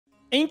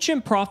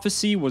Ancient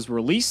Prophecy was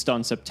released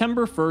on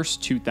September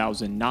 1st,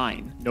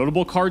 2009.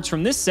 Notable cards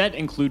from this set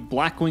include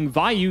Blackwing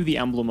Vayu, the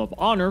Emblem of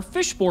Honor,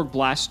 Fishborg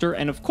Blaster,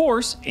 and of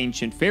course,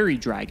 Ancient Fairy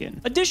Dragon.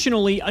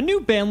 Additionally, a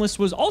new ban list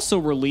was also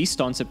released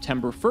on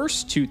September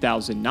 1st,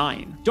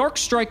 2009. Dark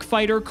Strike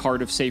Fighter,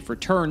 Card of Safe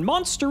Return,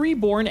 Monster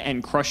Reborn,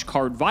 and Crush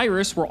Card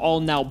Virus were all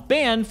now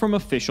banned from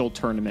official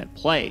tournament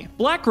play.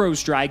 Black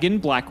Rose Dragon,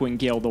 Blackwing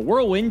Gale the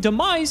Whirlwind,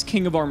 Demise,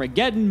 King of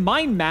Armageddon,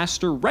 Mind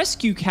Master,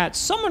 Rescue Cat,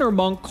 Summoner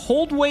Monk,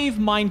 Cold Wave,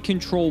 Mind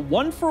Control,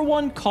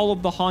 1-for-1, Call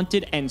of the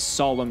Haunted, and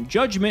Solemn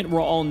Judgment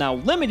were all now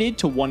limited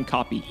to 1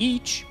 copy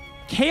each.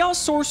 Chaos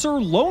Sorcerer,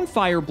 Lone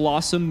Fire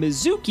Blossom,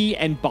 Mizuki,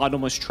 and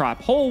Bottomless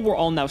Trap Hole were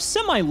all now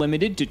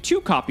semi-limited to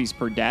 2 copies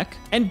per deck,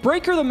 and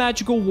Breaker the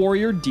Magical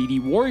Warrior,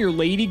 DD Warrior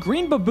Lady,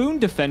 Green Baboon,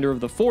 Defender of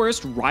the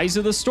Forest, Rise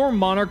of the Storm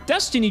Monarch,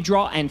 Destiny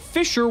Draw, and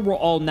Fisher were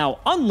all now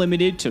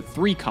unlimited to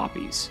 3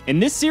 copies. In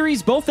this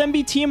series, both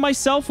MBT and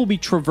myself will be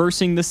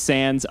traversing the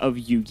sands of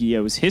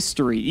Yu-Gi-Oh's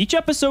history. Each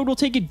episode will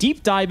take a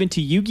deep dive into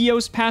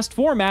Yu-Gi-Oh's past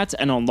formats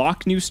and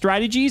unlock new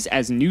strategies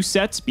as new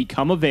sets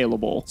become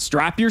available.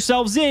 Strap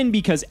yourselves in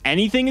because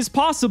anything is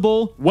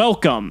possible.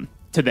 Welcome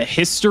to the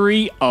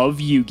history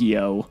of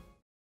Yu-Gi-Oh!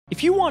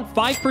 If you want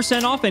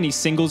 5% off any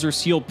singles or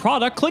sealed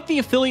product, click the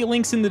affiliate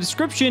links in the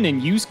description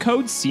and use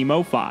code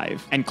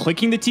CIMOOOOO5. And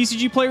clicking the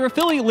TCG Player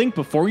affiliate link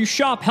before you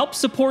shop helps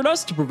support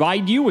us to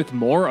provide you with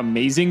more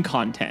amazing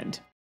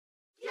content.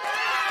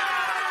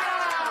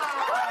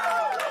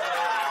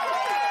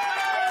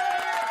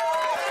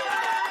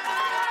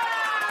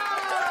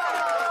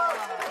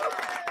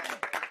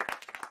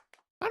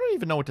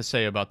 Even know what to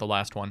say about the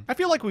last one. I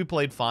feel like we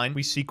played fine.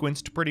 We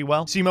sequenced pretty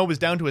well. Cimo was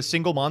down to a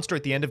single monster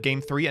at the end of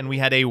game 3, and we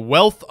had a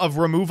wealth of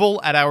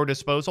removal at our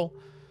disposal.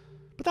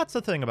 But that's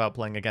the thing about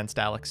playing against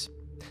Alex.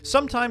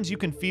 Sometimes you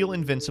can feel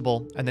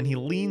invincible, and then he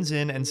leans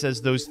in and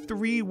says those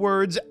 3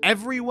 words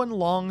everyone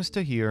longs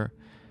to hear.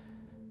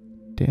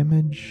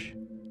 Damage,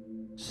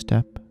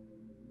 step,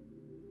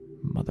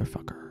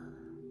 motherfucker.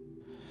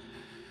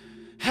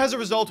 As a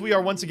result, we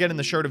are once again in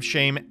the shirt of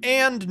shame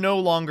and no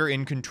longer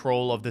in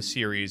control of the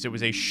series. It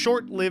was a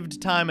short-lived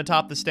time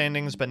atop the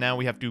standings, but now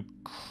we have to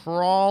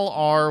crawl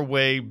our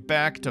way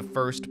back to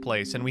first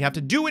place, and we have to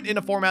do it in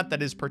a format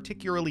that is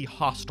particularly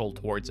hostile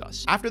towards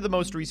us. After the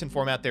most recent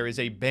format, there is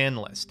a ban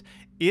list.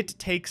 It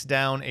takes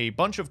down a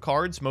bunch of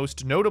cards,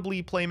 most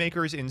notably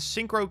playmakers in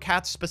Synchro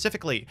Cats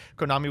specifically.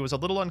 Konami was a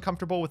little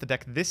uncomfortable with a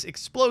deck this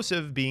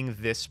explosive being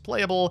this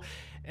playable,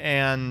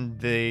 and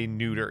they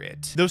neuter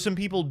it. Though some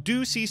people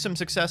do see some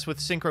success with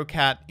Synchro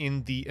Cat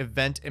in the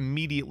event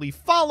immediately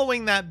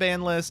following that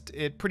ban list,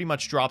 it pretty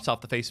much drops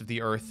off the face of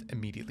the earth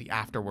immediately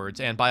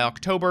afterwards, and by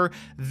October,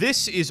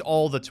 this is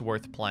all that's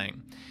worth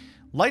playing.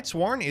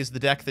 Lightsworn is the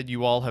deck that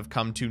you all have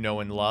come to know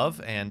and love,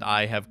 and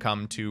I have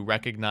come to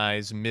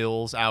recognize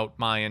mills out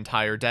my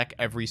entire deck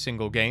every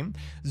single game.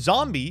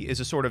 Zombie is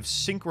a sort of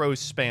synchro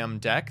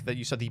spam deck that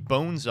you saw the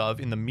bones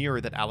of in the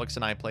mirror that Alex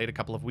and I played a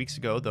couple of weeks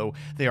ago, though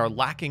they are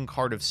lacking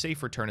Card of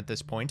Safe Return at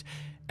this point.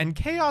 And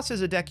Chaos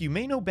is a deck you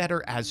may know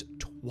better as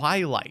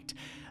Twilight,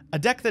 a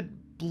deck that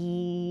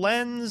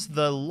blends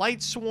the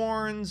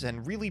Lightsworns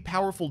and really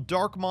powerful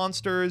dark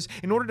monsters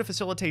in order to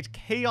facilitate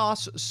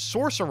Chaos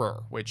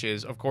Sorcerer, which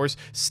is, of course,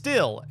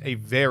 still a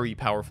very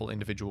powerful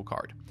individual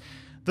card.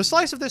 The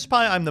slice of this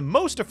pie I'm the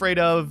most afraid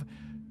of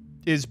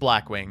is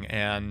Blackwing,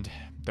 and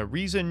the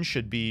reason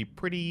should be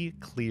pretty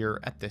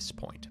clear at this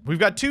point. We've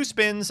got 2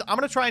 spins. I'm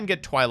going to try and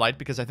get Twilight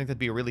because I think that'd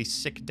be a really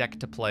sick deck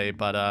to play,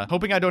 but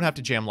hoping I don't have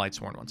to jam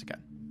Lightsworn once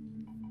again.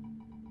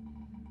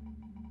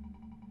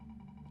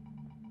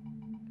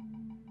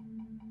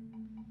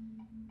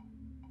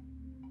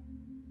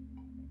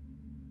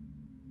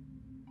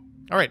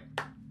 All right.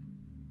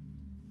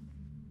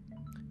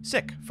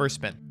 Sick. First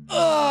spin.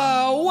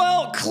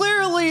 Well,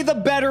 clearly the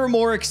better,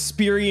 more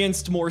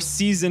experienced, more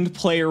seasoned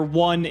player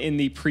won in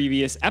the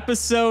previous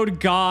episode.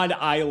 God,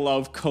 I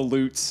love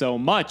Kalut so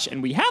much,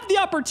 and we have the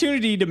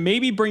opportunity to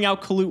maybe bring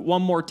out Kalut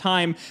one more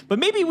time, but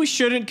maybe we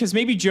shouldn't, because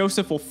maybe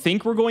Joseph will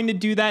think we're going to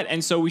do that,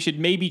 and so we should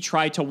maybe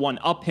try to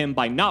one-up him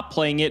by not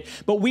playing it.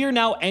 But we are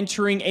now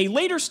entering a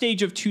later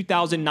stage of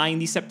 2009.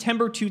 The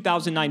September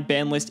 2009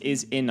 ban list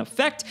is in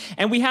effect,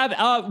 and we have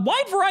a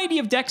wide variety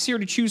of decks here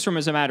to choose from,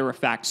 as a matter of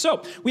fact.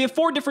 So we have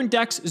 4 different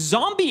decks.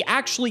 Zombie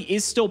actually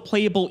is still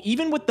playable,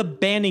 even with the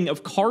banning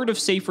of Card of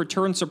Safe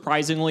Return,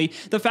 surprisingly.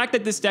 The fact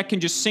that this deck can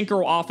just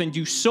synchro off and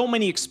do so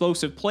many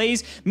explosive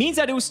plays means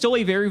that it was still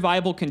a very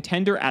viable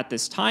contender at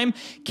this time.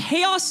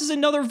 Chaos is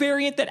another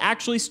variant that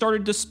actually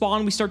started to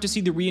spawn. We start to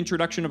see the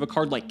reintroduction of a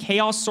card like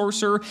Chaos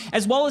Sorcerer,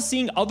 as well as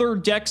seeing other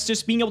decks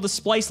just being able to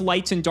splice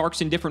lights and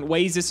darks in different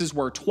ways. This is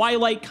where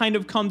Twilight kind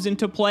of comes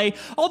into play,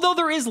 although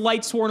there is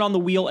Lightsworn on the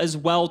wheel as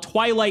well.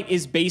 Twilight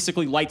is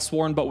basically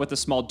Lightsworn, but with a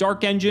small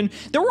dark engine.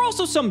 There were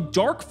also some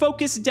dark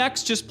focus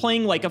decks, just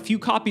playing like a few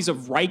copies of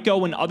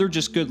Raikou and other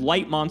just good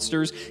light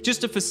monsters,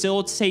 just to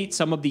facilitate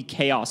some of the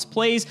chaos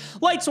plays.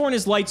 Lightsworn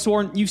is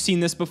Lightsworn. You've seen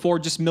this before.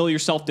 Just mill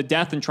yourself to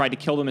death and try to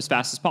kill them as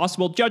fast as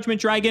possible. Judgment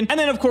Dragon. And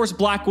then, of course,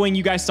 Blackwing.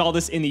 You guys saw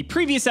this in the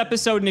previous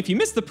episode, and if you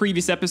missed the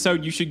previous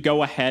episode, you should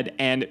go ahead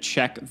and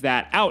check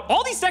that out.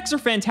 All these decks are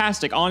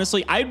fantastic.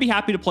 Honestly, I'd be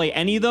happy to play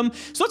any of them.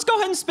 So let's go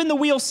ahead and spin the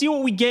wheel, see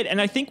what we get, and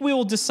I think we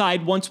will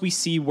decide once we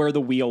see where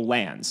the wheel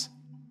lands.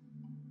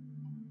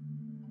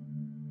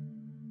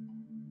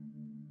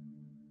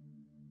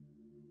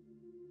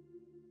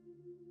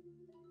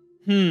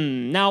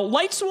 Now,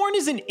 Lightsworn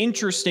is an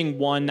interesting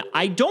one.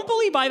 I don't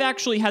believe I've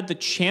actually had the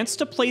chance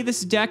to play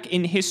this deck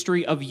in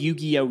History of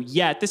Yu-Gi-Oh!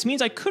 Yet. This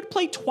means I could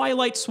play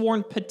Twilight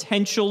Sworn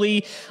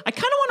potentially. I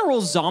kind of want to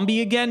roll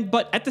Zombie again,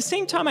 but at the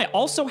same time, I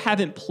also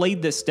haven't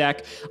played this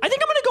deck. I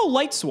think I'm going to go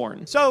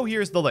Lightsworn. So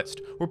here's the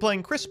list. We're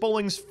playing Chris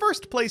Bowling's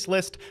first place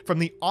list from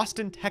the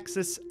Austin,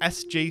 Texas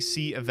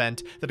SJC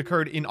event that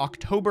occurred in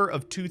October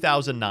of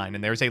 2009,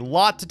 and there's a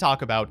lot to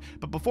talk about,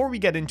 but before we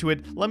get into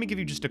it, let me give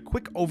you just a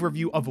quick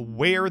overview of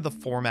where the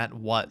format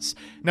was.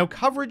 Now,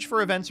 coverage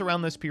for events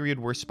around this period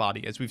were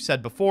spotty. As we've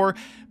said before,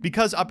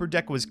 because Upper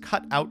Deck was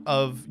cut out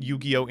of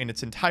Yu-Gi-Oh! In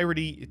its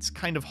entirety, it's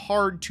kind of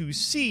hard to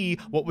see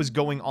what was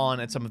going on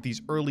at some of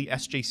these early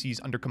SJCs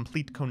under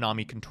complete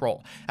Konami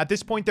control. At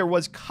this point, there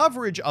was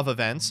coverage of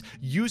events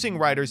using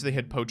writers they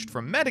had poached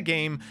from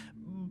Metagame,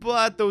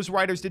 but those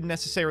writers didn't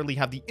necessarily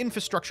have the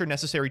infrastructure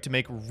necessary to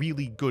make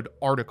really good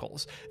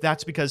articles.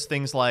 That's because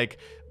things like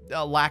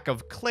a lack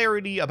of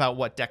clarity about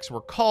what decks were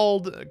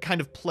called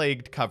kind of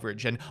plagued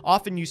coverage, and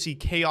often you see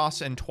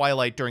Chaos and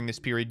Twilight during this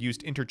period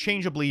used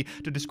interchangeably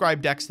to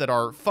describe decks that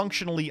are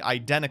functionally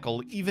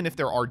identical, even if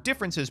there are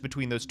differences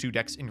between those two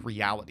decks in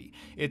reality.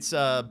 It's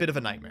a bit of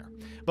a nightmare.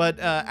 But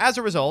as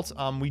a result,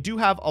 we do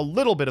have a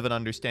little bit of an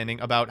understanding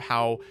about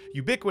how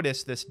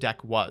ubiquitous this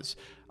deck was.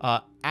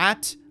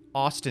 At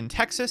Austin,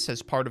 Texas,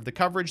 as part of the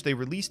coverage, they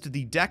released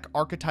the deck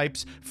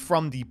archetypes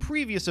from the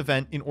previous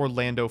event in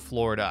Orlando,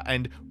 Florida.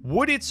 And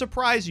would it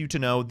surprise you to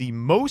know the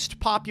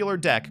most popular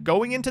deck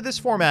going into this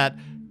format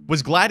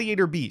was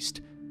Gladiator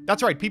Beast?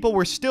 That's right, people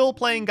were still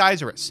playing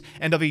Geyserus,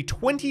 and of a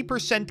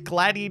 20%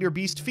 Gladiator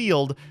Beast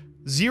field,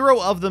 0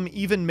 of them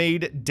even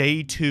made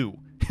day 2.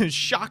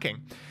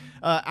 Shocking.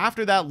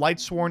 After that,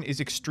 Lightsworn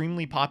is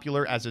extremely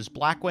popular, as is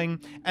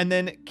Blackwing, and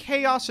then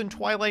Chaos and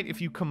Twilight,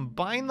 if you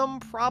combine them,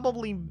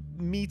 probably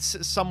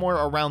meets somewhere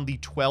around the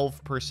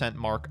 12%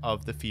 mark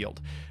of the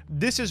field.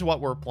 This is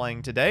what we're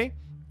playing today,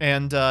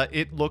 and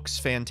it looks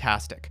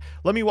fantastic.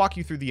 Let me walk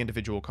you through the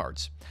individual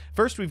cards.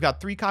 First, we've got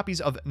 3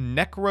 copies of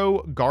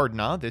Necro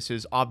Gardna. This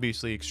is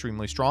obviously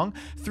extremely strong.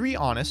 3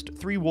 Honest,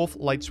 3 Wolf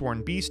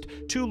Lightsworn Beast,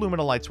 2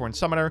 Lumina Lightsworn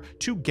Summoner,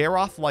 2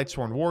 Garoth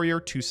Lightsworn Warrior,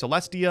 2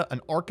 Celestia,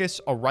 an Arcus,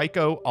 a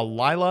Raikou, a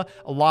Lila.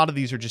 A lot of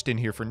these are just in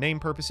here for name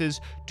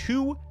purposes.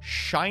 2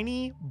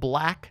 Shiny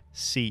Black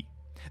Sea.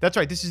 That's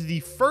right, this is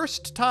the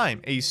first time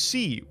a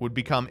C would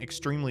become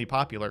extremely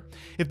popular.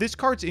 If this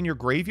card's in your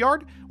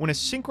graveyard, when a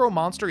synchro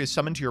monster is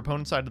summoned to your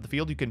opponent's side of the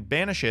field, you can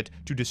banish it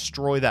to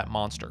destroy that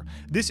monster.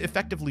 This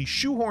effectively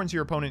shoehorns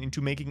your opponent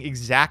into making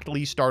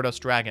exactly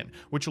Stardust Dragon,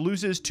 which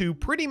loses to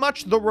pretty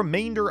much the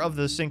remainder of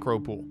the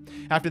synchro pool.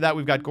 After that,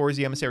 we've got Gore's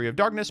the Emissary of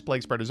Darkness,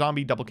 Plague Spreader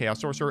Zombie, Double Chaos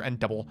Sorcerer, and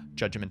Double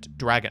Judgment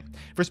Dragon.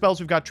 For spells,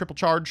 we've got Triple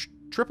Charge,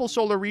 Triple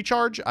Solar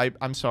Recharge.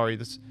 I'm sorry,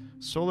 this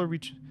Solar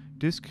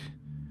Disc...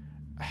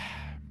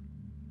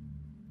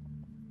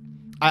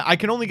 I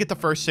can only get the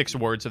first 6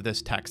 words of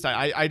this text.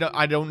 I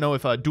don't know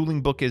if a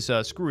dueling book is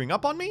screwing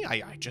up on me.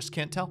 I just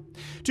can't tell.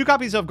 2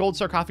 copies of Gold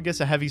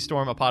Sarcophagus, a Heavy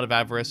Storm, a Pot of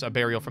Avarice, a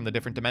Burial from the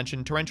Different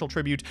Dimension, Torrential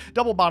Tribute,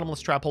 Double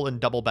Bottomless Trap Hole,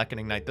 and Double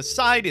Beckoning Knight. The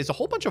side is a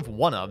whole bunch of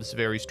one-ofs.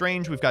 Very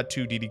strange. We've got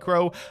 2 DD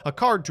Crow, a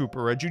Card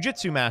Trooper, a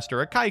Jujitsu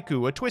Master, a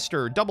Kaiku, a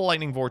Twister, Double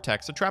Lightning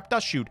Vortex, a Trap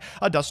Dust Shoot,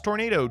 a Dust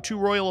Tornado, 2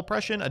 Royal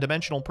Oppression, a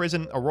Dimensional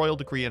Prison, a Royal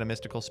Decree, and a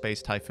Mystical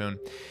Space Typhoon.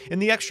 In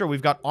the extra,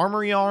 we've got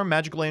Armory Arm,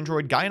 Magical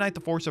Android, Gaia Knight,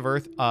 the Force of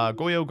Earth,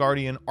 Goyo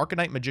Guardian,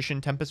 Arcanite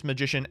Magician, Tempest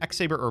Magician,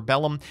 X-Saber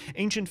Urbellum,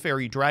 Ancient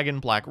Fairy Dragon,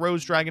 Black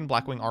Rose Dragon,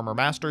 Blackwing Armor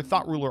Master,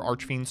 Thought Ruler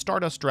Archfiend,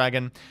 Stardust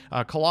Dragon,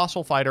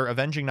 Colossal Fighter,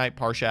 Avenging Knight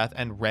Parshath,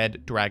 and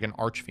Red Dragon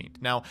Archfiend.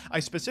 Now, I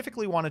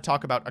specifically want to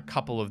talk about a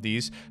couple of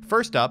these.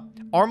 First up,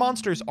 our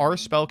monsters are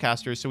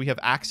spellcasters, so we have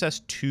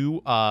access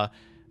to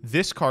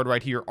this card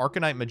right here,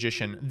 Arcanite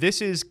Magician.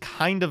 This is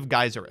kind of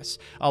Geyserus.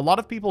 A lot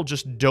of people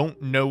just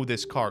don't know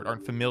this card,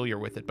 aren't familiar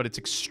with it, but it's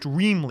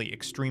extremely,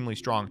 extremely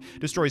strong.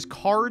 Destroys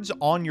cards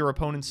on your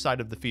opponent's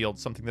side of the field,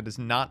 something that is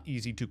not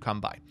easy to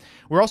come by.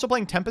 We're also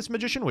playing Tempest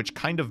Magician, which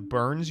kind of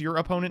burns your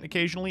opponent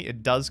occasionally.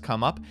 It does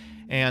come up.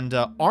 And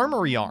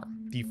Armory Arm,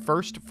 the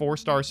first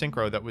 4-star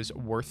synchro that was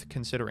worth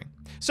considering.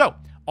 So,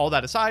 all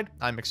that aside,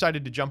 I'm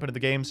excited to jump into the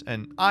games,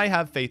 and I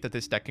have faith that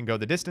this deck can go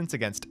the distance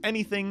against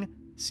anything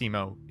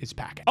Cimo is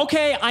packing.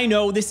 Okay, I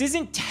know this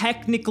isn't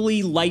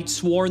technically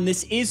Lightsworn,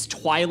 this is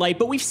Twilight,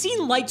 but we've seen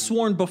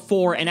Lightsworn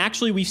before, and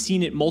actually we've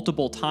seen it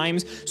multiple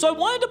times, so I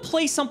wanted to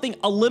play something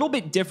a little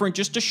bit different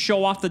just to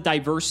show off the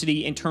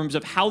diversity in terms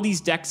of how these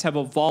decks have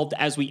evolved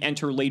as we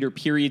enter later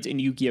periods in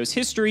Yu-Gi-Oh's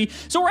history.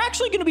 So we're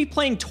actually going to be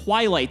playing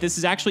Twilight. This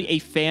is actually a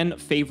fan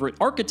favorite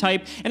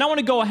archetype, and I want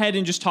to go ahead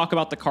and just talk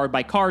about the card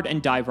by card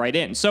and dive right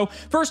in. So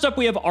first up,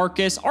 we have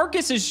Arcus.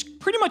 Arcus is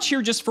pretty much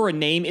here just for a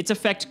name. Its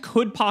effect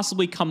could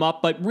possibly come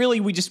up, but really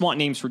we just want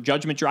names for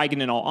Judgment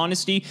Dragon in all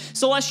honesty.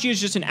 Celestia is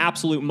just an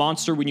absolute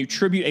monster. When you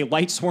tribute a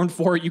Lightsworn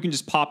for it, you can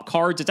just pop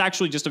cards. It's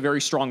actually just a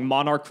very strong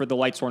Monarch for the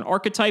Lightsworn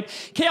archetype.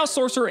 Chaos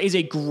Sorcerer is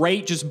a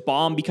great just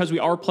bomb because we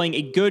are playing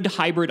a good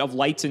hybrid of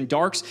lights and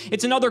darks.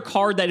 It's another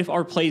card that if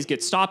our plays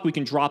get stopped, we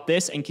can drop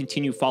this and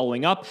continue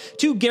following up.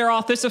 To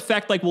Garroth, this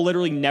effect will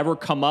literally never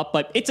come up,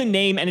 but it's a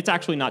name and it's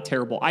actually not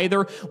terrible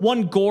either.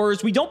 1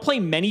 Gores. We don't play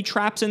many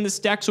traps in this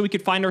deck, so we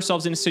could find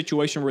ourselves in a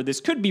situation where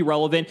this could be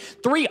relevant.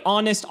 3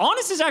 Honest.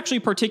 Honest is actually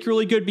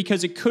particularly good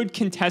because it could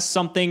contest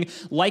something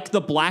like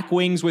the Black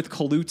Wings with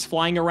Kalutes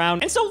flying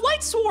around. And so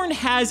Lightsworn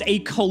has a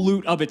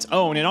Kalute of its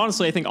own, and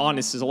honestly, I think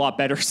Honest is a lot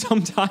better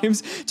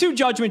sometimes. 2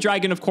 Judgment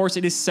Dragon, of course,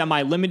 it is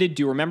semi-limited.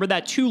 Do remember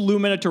that. 2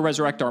 Lumina to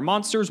resurrect our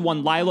monsters.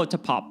 1 Lila to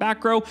pop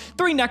back row.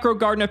 3 Necro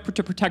Gardener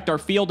to protect our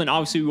field, and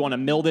obviously we want to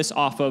mill this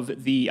off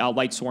of the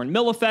Lightsworn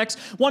mill effects.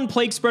 1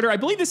 Plague Spreader. I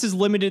believe this is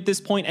limited at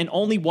this point, and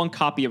only 1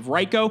 copy of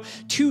Raikou.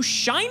 2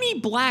 Shiny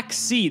Black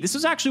Sea. This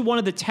was actually one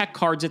of the tech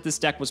cards that this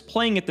deck was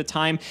playing at the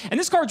time, and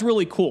this card's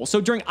really cool.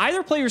 So during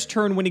either player's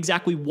turn, when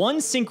exactly 1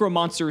 Synchro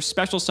monster is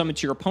special summoned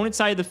to your opponent's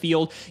side of the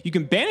field, you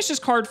can banish this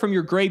card from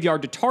your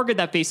graveyard to target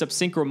that face-up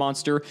Synchro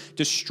monster,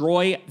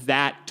 destroy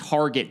that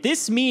target.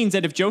 This means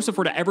that if Joseph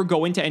were to ever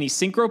go into any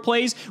Synchro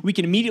plays, we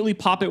can immediately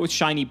pop it with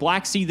Shiny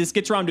Black Sea. This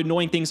gets around to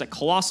annoying things like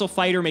Colossal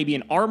Fighter, maybe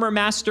an Armor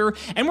Master,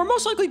 and we're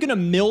most likely going to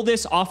mill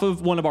this off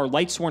of one of our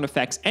Lightsworn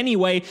effects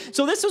anyway.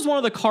 So this is one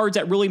of the cards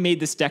that really made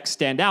this deck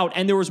stand out,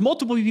 and there was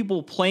multiple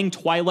people playing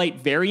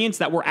Twilight variants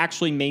that were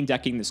actually main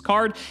decking this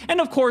card.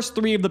 And of course,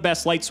 3 of the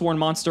best Lightsworn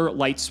monster,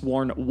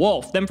 Lightsworn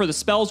Wolf. Then for the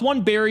spells,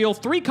 1 Burial,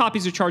 3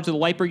 copies of Charge of the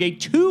Light Brigade,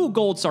 2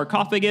 Gold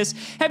Sarcophagus,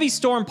 Heavy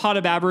Storm, Pot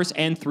of Avarice,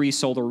 and 3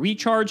 Solar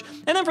Recharge.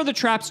 And then for the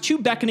traps, 2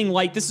 Beckoning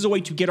Light. This is a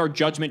way to get our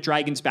Judgment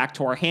Dragons back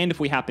to our hand if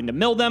we happen to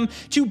mill them.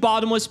 2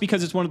 Bottomless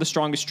because it's one of the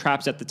strongest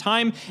traps at the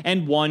time,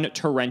 and 1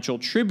 Torrential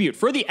Tribute.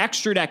 For the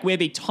extra deck, we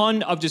have a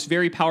ton of just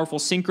very powerful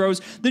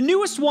synchros. The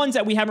newest ones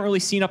that we haven't really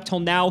seen up till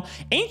now,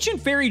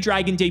 Ancient Fairy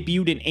Dragon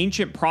debuted in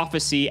Ancient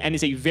Prophecy and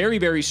is a very,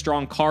 very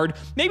strong card.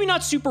 Maybe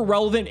not super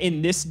relevant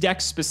in this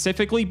deck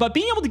specifically, but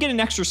being able to get an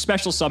extra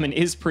special summon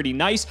is pretty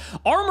nice.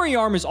 Armory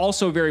Arm is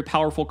also a very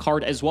powerful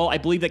card as well. I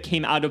believe that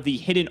came out of the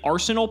Hidden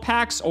Arsenal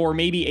packs or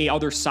maybe a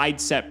other side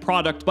set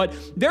product, but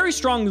very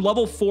strong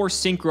level 4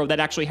 synchro that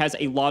actually has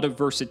a lot of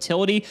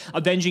versatility.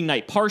 Avenging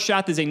Knight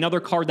Parshath is another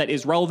card that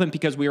is relevant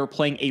because we are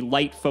playing a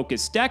light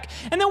focused deck.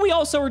 And then we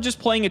also are just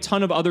playing a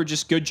ton of other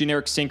just good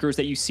generic synchros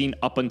that you've seen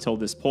up until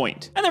this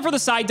point. And then for the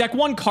side deck,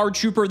 1 Card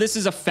Trooper. This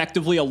is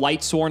effectively a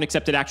Lightsworn,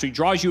 except it actually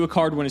draws you a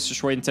card when it's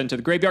destroyed and sent to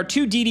the graveyard.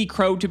 2 DD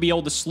Crow to be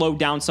able to slow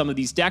down some of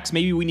these decks.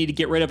 Maybe we need to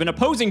get rid of an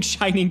opposing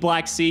Shining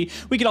Black Sea.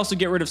 We could also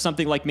get rid of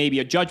something like maybe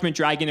a Judgment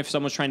Dragon if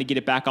someone's trying to get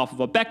it back off of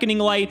a Beckoning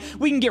Light.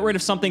 We can get rid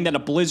of something that a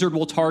Blizzard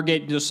will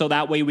target, just so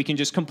that way we can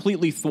just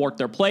completely thwart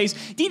their plays.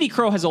 DD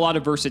Crow has a lot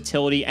of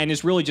versatility and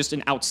is really just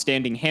an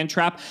outstanding hand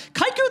trap.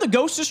 Kaiku the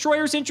Ghost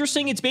Destroyer is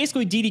interesting. It's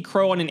basically DD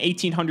Crow on an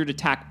 1800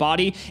 attack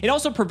body. It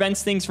also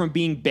prevents things from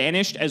being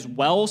banished as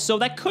well, so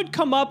that could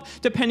come up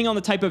depending on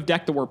the type of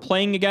deck that we're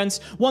playing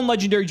against. 1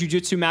 Legendary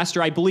Jujutsu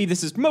Master. I believe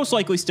this is most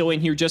likely still in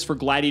here just for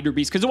Gladiator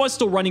Beast because it was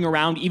still running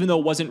around even though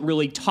it wasn't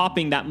really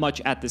topping that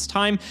much at this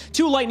time.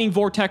 2 Lightning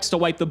Vortex to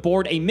wipe the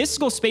board. A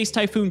Mystical Space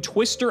Typhoon,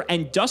 Twister,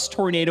 and Dust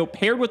Tornado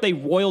paired with a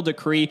Royal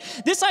Decree.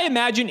 This, I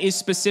imagine, is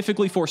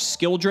specifically for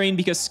Skill Drain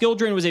because Skill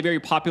Drain was a very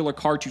popular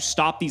card to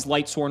stop these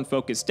Lightsworn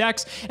focused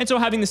decks, and so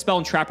having the spell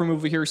and trap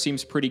removal here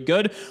seems pretty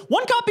good.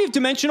 1 copy of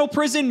Dimensional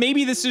Prison.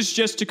 Maybe this is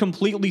just to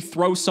completely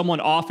throw someone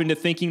off into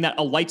thinking that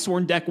a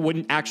Lightsworn deck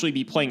wouldn't actually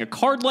be playing a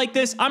card like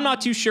this. I'm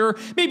not too sure.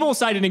 Maybe we'll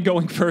side in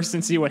going first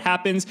and see what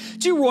happens.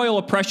 2 Royal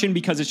Oppression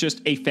because it's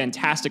just a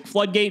fantastic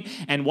floodgate,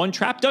 and 1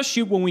 Trap Dust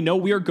Shoot when we know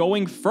we are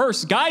going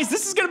first. Guys,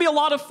 this is going to be a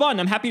lot of fun.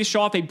 I'm happy to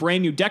show off a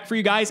brand new deck for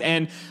you guys,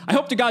 and I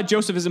hope to God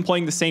Joseph isn't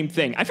playing the same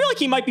thing. I feel like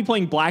he might be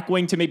playing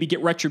Blackwing to maybe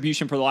get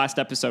retribution for the last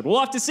episode. We'll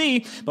have to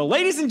see, but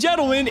ladies and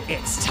gentlemen,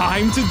 it's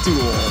time to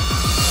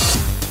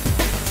duel.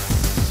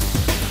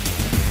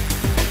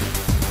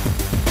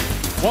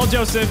 Well,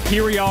 Joseph,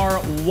 here we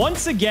are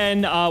once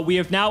again. We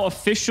have now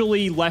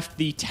officially left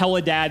the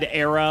Teledad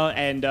era,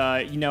 and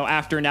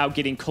after now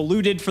getting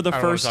colluded for the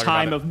first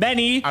time of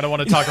many. I don't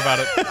want to talk about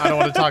it. I don't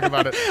want to talk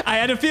about it. I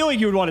had a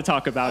feeling you would want to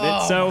talk about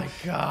it. So, my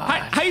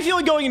God. How are you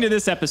feeling going into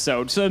this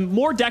episode? Some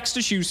more decks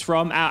to choose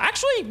from.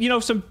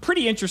 Actually, some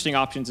pretty interesting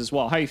options as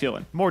well. How are you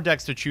feeling? More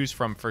decks to choose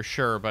from for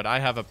sure, but I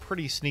have a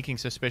pretty sneaking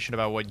suspicion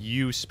about what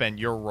you spent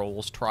your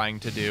rolls trying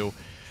to do.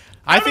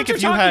 I think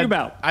if you had,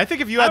 I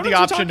think if you had the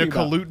option to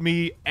collude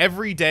me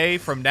every day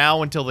from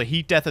now until the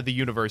heat death of the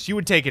universe, you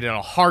would take it in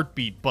a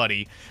heartbeat,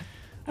 buddy.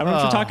 I don't know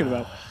what you're talking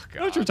about. I don't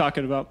know what you're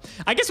talking about.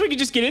 I guess we could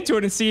just get into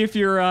it and see if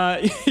your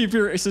if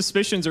your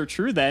suspicions are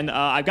true. Then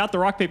I've got the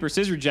rock paper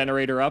scissors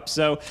generator up.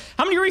 So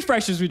how many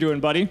refreshes are we doing,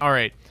 buddy? All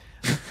right,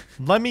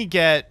 let me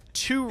get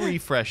 2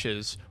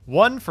 refreshes,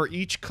 1 for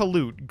each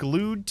collude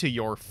glued to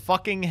your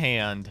fucking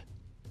hand.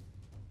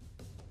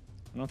 I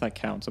don't know if that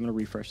counts. I'm gonna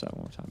refresh that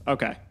one more time.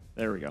 Okay,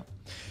 there we go.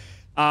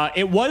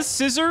 It was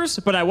scissors,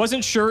 but I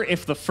wasn't sure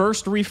if the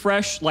first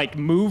refresh like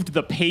moved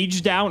the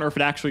page down or if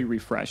it actually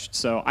refreshed.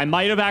 So I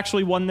might have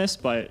actually won this,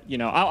 but you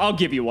know, I'll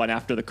give you one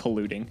after the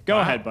colluding. Go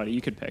ahead, buddy.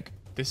 You could pick.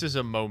 This is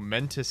a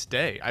momentous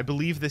day. I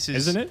believe this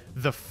is, isn't it,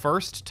 the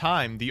first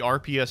time the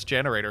RPS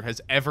generator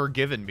has ever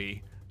given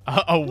me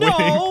a winning.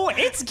 No,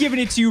 it's given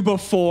it to you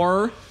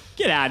before.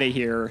 Get out of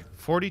here.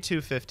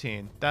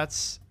 42-15.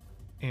 That's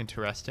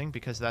interesting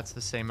because that's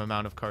the same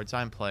amount of cards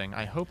I'm playing.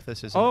 I hope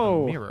this isn't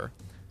a mirror.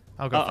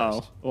 I'll go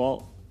first.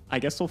 Well, I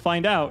guess we'll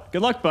find out.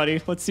 Good luck, buddy.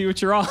 Let's see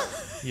what you're on.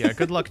 Yeah,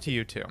 good luck to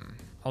you too.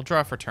 I'll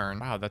draw for turn.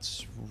 Wow,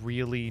 that's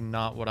really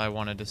not what I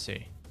wanted to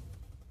see.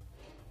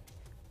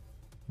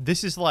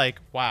 This is like,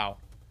 wow.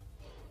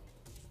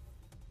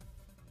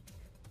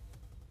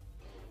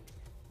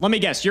 Let me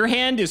guess. Your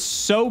hand is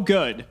so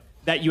good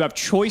that you have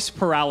choice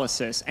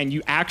paralysis and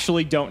you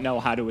actually don't know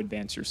how to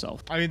advance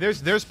yourself. I mean,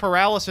 there's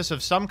paralysis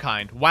of some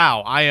kind.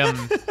 Wow, I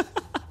am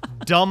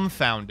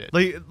dumbfounded.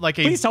 Like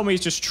a, please tell me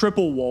it's just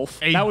triple wolf.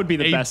 That would be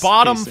the best. A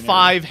bottom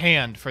 5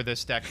 hand for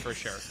this deck for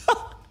sure.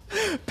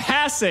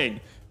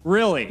 Passing,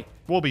 really?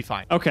 We'll be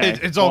fine. Okay,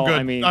 it's all good.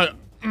 I mean,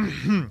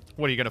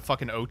 what are you gonna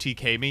fucking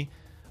OTK me?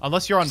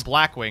 Unless you're on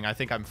Blackwing, I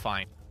think I'm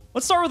fine.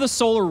 Let's start with a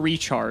solar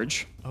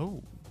recharge.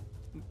 Oh.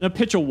 A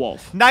pitch a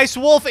wolf. Nice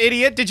wolf,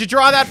 idiot. Did you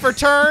draw that for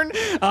turn?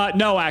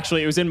 No,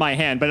 actually, it was in my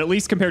hand. But at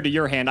least compared to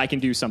your hand, I can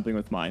do something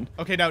with mine.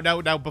 Okay,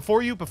 now,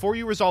 before you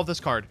resolve this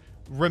card,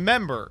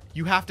 remember,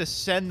 you have to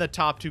send the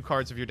top 2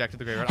 cards of your deck to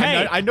the graveyard.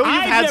 Hey, I know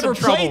you've had some trouble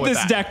with that. I've never played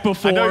this deck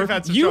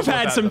before. You've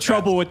had some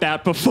trouble with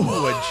that before.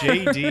 Ooh, a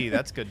JD.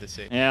 That's good to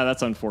see. Yeah,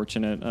 that's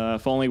unfortunate.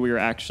 If only we were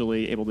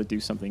actually able to do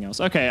something else.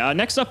 Okay,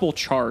 next up we'll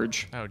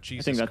charge. Oh,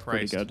 Jesus Christ. I think that's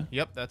pretty good.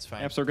 Yep, that's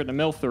fine. Yep, so we're getting to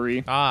mill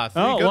 3. Ah,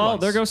 3 good ones. Well,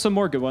 there goes some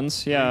more good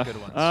ones. Yeah. 3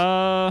 good ones.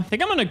 I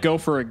think I'm going to go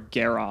for a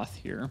Garroth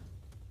here.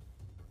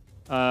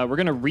 We're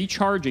going to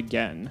recharge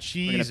again. Jesus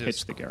we're going to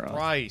pitch the Garroth.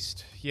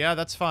 Christ. Yeah,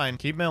 that's fine.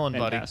 Keep milling,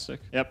 buddy. Fantastic.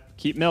 Yep,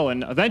 keep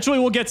milling. Eventually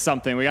we'll get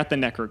something. We got the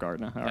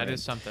Necrogardna. That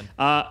is something.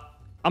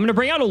 I'm going to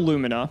bring out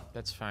Illumina.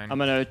 That's fine. I'm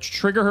going to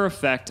trigger her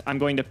effect. I'm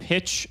going to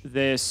pitch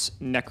this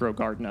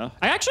Necrogardna.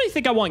 I actually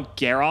think I want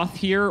Garroth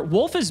here.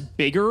 Wolf is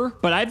bigger,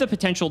 but I have the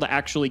potential to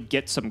actually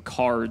get some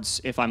cards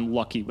if I'm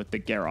lucky with the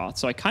Garroth.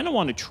 So I kind of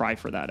want to try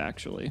for that,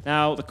 actually.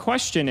 Now, the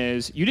question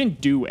is, you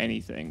didn't do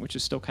anything, which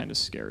is still kind of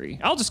scary.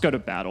 I'll just go to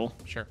battle.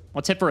 Sure.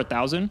 Let's hit for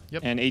 1,000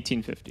 Yep. and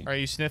 1850. All right,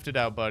 you sniffed it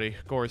out, buddy.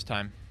 Gore's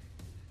time.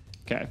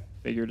 Okay.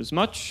 Figured as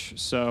much.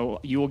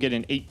 So you will get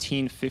an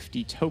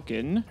 1850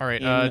 token. All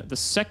right, in the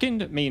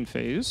second main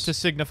phase. To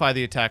signify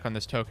the attack on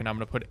this token, I'm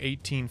going to put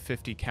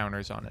 1850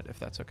 counters on it, if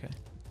that's okay.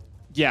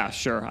 Yeah,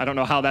 sure. I don't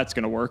know how that's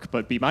going to work,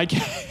 but be my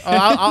guess.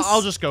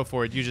 I'll just go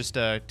for it. You just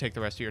take the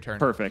rest of your turn.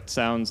 Perfect.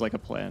 Sounds like a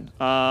plan.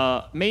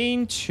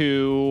 Main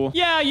 2.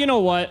 Yeah, you know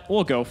what?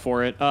 We'll go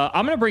for it.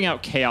 I'm going to bring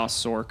out Chaos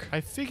Sork.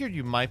 I figured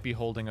you might be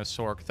holding a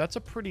Sork. That's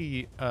a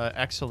pretty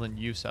excellent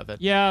use of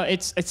it. Yeah,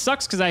 it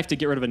sucks because I have to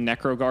get rid of a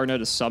Necrogardna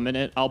to summon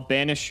it. I'll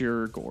banish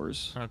your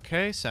Gores.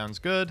 Okay, sounds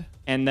good.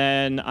 And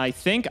then I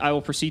think I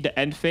will proceed to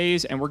end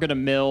phase, and we're going to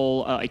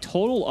mill a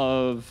total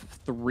of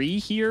 3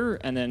 here,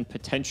 and then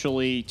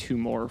potentially 2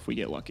 more if we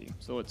get lucky.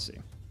 So let's see.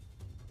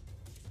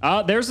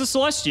 There's the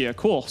Celestia.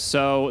 Cool.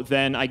 So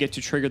then I get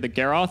to trigger the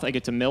Garroth. I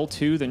get to mill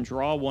 2, then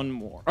draw 1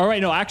 more. All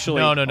right, no,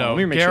 actually. No. Let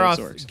me make sure this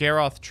works.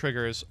 Garroth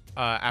triggers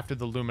after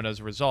the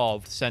Lumina's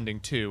resolved,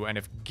 sending 2. And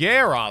if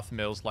Garroth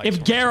mills like...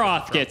 If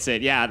Garroth gets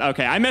it, yeah.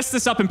 Okay, I messed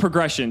this up in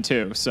progression,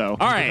 too. So,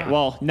 all right,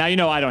 well, now you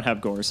know I don't have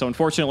Gores. So,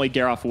 unfortunately,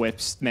 Garroth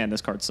whips. Man,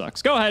 this card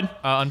sucks. Go ahead.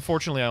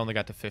 Unfortunately, I only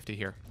got to 50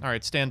 here. All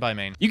right, stand by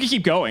main. You can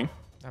keep going.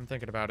 I'm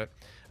thinking about it.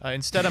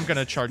 Instead, I'm going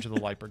to charge the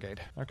Light Brigade.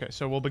 Okay,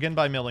 so we'll begin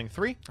by milling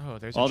 3. Oh,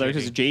 there's a JD.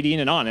 There's a JD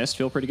and an Honest.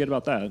 Feel pretty good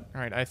about that. All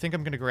right, I think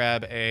I'm going to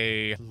grab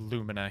a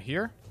Lumina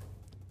here.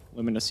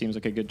 Lumina seems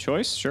like a good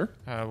choice, sure.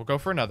 We'll go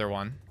for another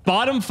one.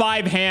 Bottom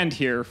 5 hand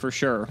here, for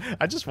sure.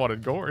 I just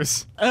wanted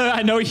Gores.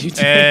 I know you did.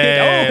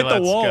 Hey, hit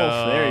the wolf.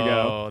 Go. There you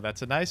go.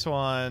 That's a nice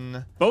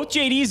one. Both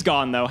JD's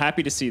gone, though.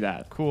 Happy to see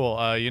that.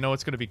 Cool. You know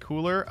what's going to be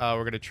cooler?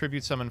 We're going to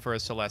tribute summon for a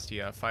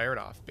Celestia. Fire it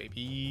off,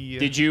 baby.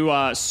 Did you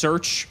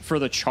search for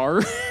the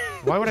charge?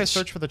 Why would I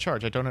search for the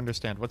charge? I don't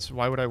understand.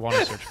 Why would I want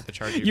to search for the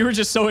charge? You were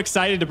just so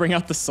excited to bring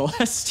out the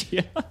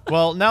Celestia.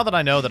 Well, now that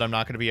I know that I'm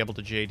not going to be able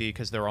to JD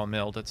because they're all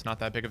milled, it's not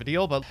that big of a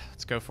deal, but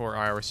let's go for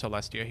our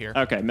Celestia here.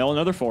 Okay, mill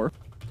another 4.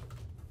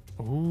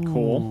 Ooh,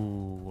 cool.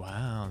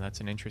 Wow, that's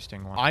an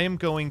interesting one. I am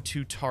going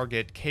to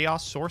target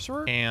Chaos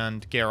Sorcerer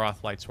and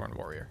Garroth Lightsworn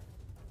Warrior.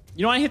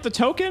 You want to hit the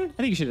token? I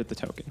think you should hit the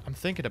token. I'm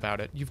thinking about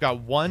it. You've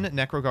got one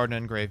Necro Garden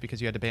engraved because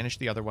you had to banish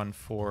the other one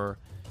for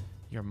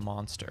your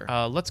monster.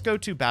 Let's go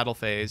to battle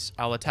phase.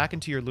 I'll attack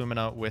into your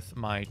Lumina with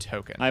my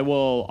token. I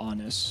will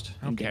honest.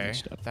 Okay,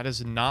 that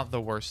is not the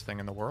worst thing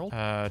in the world.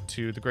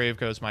 To the grave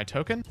goes my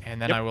token,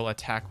 and then I will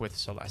attack with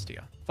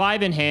Celestia.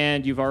 5 in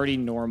hand. You've already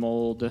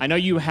normaled. I know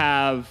you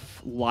have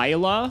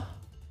Lila.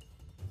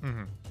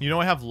 You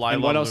know I have Lila,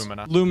 and what else?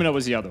 Lumina. Lumina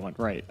was the other one,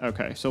 right?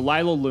 Okay, so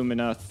Lila,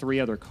 Lumina,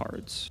 3 other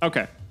cards.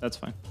 Okay, that's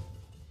fine.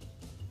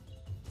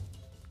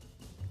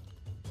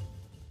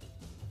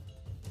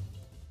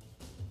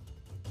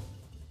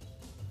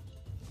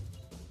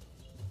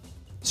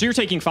 So you're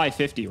taking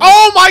 550, right?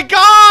 Oh my god!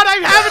 I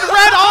haven't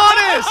read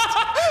Honest!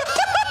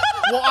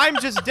 Well, I'm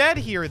just dead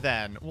here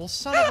then. Well,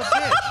 son of a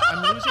bitch.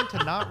 I'm losing to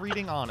not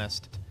reading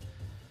Honest.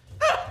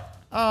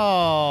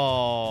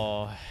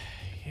 Oh.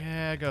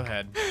 Yeah, go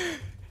ahead.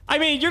 I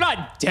mean, you're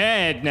not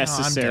dead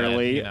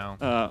necessarily. No, I'm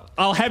dead, you know.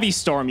 I'll heavy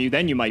storm you,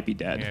 then you might be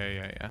dead.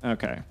 Yeah.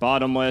 Okay,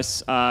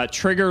 bottomless.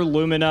 Trigger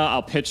Lumina.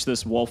 I'll pitch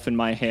this wolf in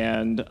my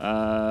hand.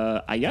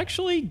 I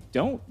actually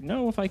don't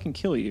know if I can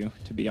kill you,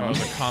 to be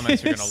honest. The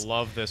comments are gonna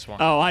love this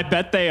one. Oh, I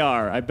bet they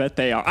are. I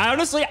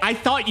honestly, I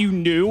thought you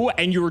knew,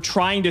 and you were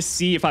trying to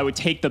see if I would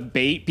take the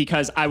bait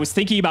because I was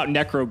thinking about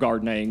necro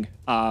gardening.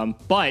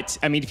 But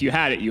I mean, if you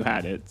had it, you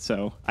had it.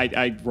 So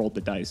I rolled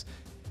the dice.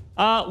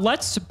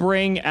 Let's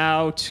bring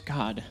out...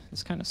 God,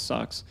 this kind of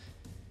sucks.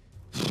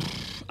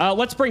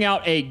 Let's bring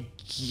out a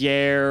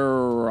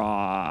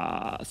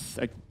Garroth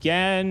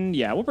again.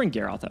 Yeah, we'll bring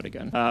Garroth out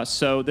again.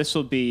 So this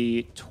will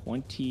be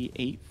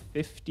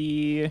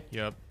 2850.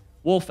 Yep.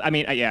 Wolf, I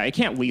mean, yeah, it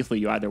can't lethal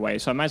you either way,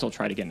 so I might as well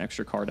try to get an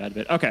extra card out of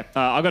it. Okay,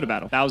 I'll go to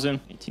battle. 1000,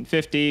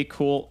 1850,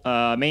 cool.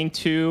 Main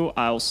 2,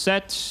 I'll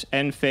set.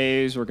 End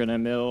phase, we're going to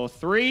mill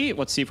 3.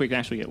 Let's see if we can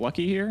actually get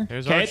lucky here.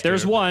 Okay,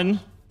 there's 1.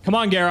 Come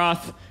on,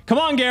 Garroth. Come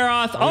on,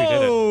 Garroth.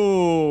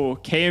 Oh,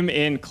 came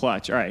in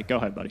clutch. All right, go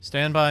ahead, buddy.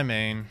 Stand by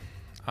main.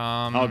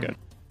 All good.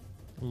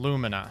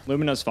 Lumina.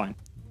 Lumina's fine.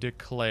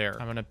 Declare.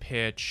 I'm going to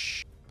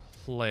pitch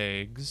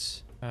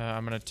Plagues.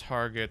 I'm going to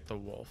target the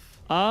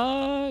wolf.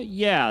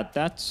 Yeah,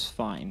 that's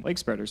fine. Plague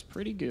Spreader's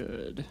pretty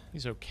good.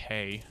 He's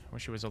okay.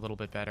 Wish he was a little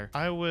bit better.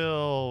 I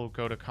will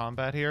go to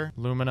combat here.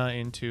 Lumina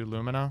into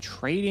Lumina.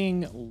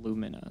 Trading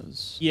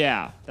Luminas.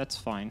 Yeah, that's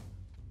fine.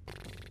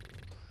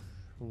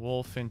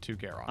 Wolf into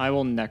Garroth. I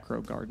will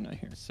Necro Garden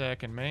here.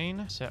 Second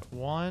main. Set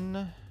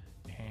 1.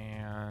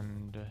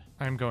 And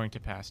I'm going to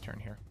pass turn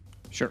here.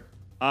 Sure.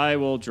 I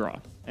will draw.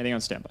 Anything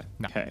on standby?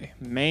 No. Okay.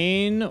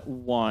 Main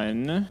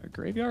 1. The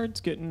graveyard's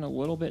getting a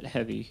little bit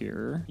heavy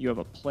here. You have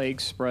a Plague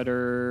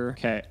Spreader.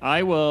 Okay.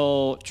 I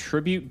will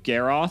tribute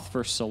Garroth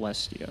for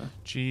Celestia.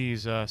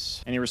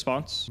 Jesus. Any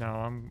response?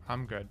 No,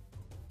 I'm good.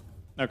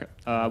 Okay.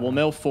 We'll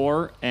mill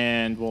 4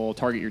 and we'll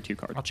target your 2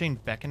 cards. I'll chain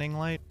Beckoning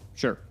Light.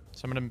 Sure.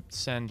 So I'm going to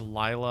send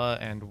Lila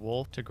and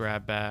Wolf to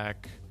grab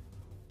back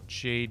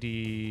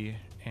JD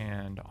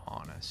and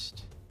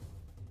Honest.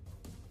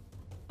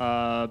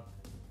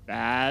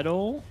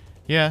 Battle?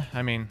 Yeah,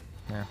 I mean,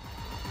 yeah.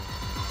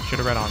 Should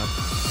have read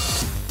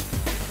Honest.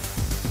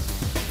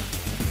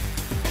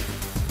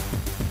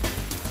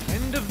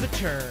 End of the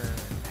turn.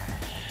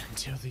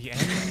 Until the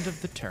end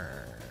of the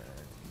turn.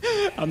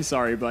 I'm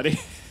sorry, buddy.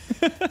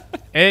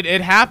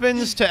 It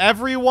happens to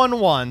everyone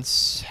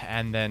once,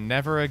 and then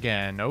never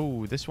again.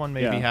 Oh, this one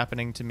may be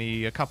happening to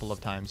me a couple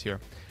of times here.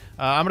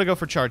 I'm going to go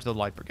for Charge the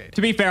Light Brigade.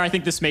 To be fair, I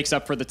think this makes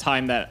up for the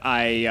time that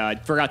I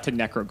forgot to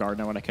Necro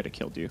Garden when I could have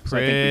killed you. So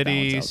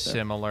pretty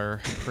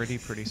similar.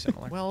 Pretty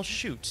similar. Well,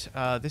 shoot.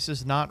 This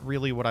is not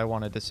really what I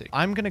wanted to see.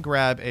 I'm going to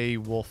grab a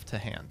wolf to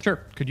hand.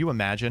 Sure. Could you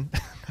imagine?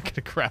 I'm going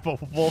to grab a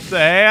wolf to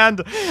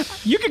hand.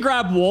 You could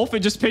grab wolf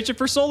and just pitch it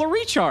for solar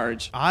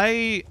recharge.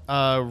 I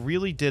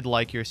really did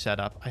like your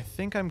setup. I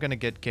think I'm going to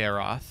get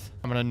Garroth.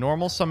 I'm going to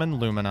normal summon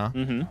Lumina.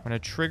 I'm going to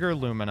trigger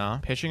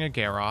Lumina, pitching a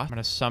Garroth. I'm going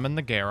to summon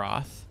the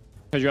Garroth.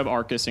 Because you have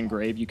Arcus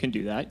engraved, you can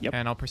do that. Yep.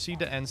 And I'll proceed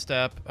to end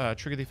step,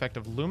 trigger the effect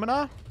of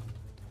Lumina.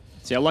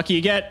 See how lucky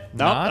you get.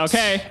 Not.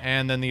 Okay.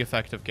 And then the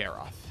effect of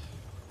Garroth.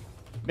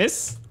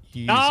 Miss?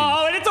 Easy.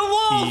 Oh, and it's a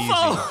wolf! Easy.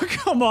 Oh,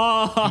 come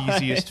on.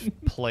 Easiest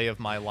play of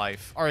my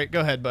life. All right,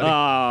 go ahead, buddy.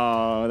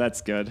 Oh,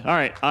 that's good. All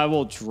right, I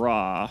will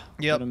draw.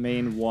 Yep. Go to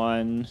main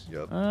 1.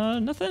 Yep.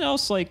 Nothing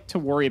else like to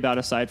worry about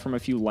aside from a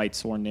few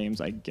Lightsworn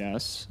names, I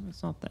guess.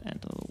 It's not the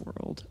end of the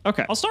world.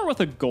 Okay, I'll start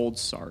with a Gold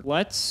Sark.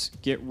 Let's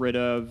get rid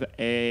of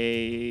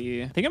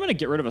a... I think I'm going to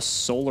get rid of a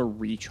Solar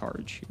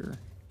Recharge here.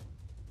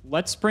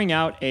 Let's bring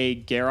out a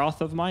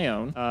Garroth of my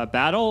own.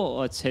 Battle,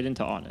 let's hit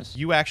into Honest.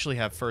 You actually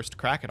have first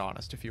crack at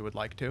Honest if you would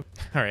like to.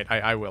 All right,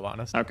 I will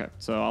Honest. Okay,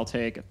 so I'll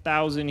take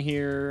 1,000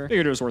 here.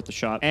 Figured it was worth the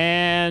shot.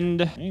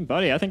 And, hey,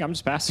 buddy, I think I'm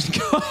just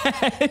passing. Go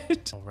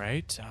ahead. All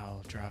right,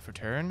 I'll draw for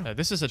turn.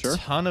 This is a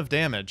ton of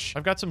damage.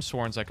 I've got some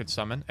Sworns I could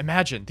summon.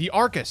 Imagine the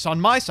Arcus on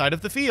my side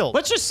of the field.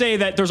 Let's just say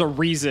that there's a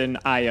reason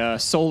I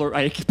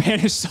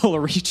banished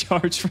Solar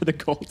Recharge for the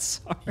Gold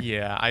Sark.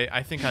 Yeah,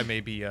 I think I may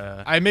be,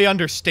 I may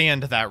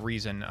understand that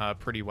reason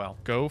pretty well.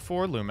 Go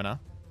for Lumina.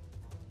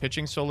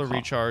 Pitching Solar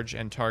Recharge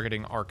and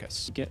targeting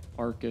Arcus. Get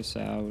Arcus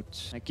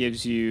out. That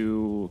gives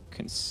you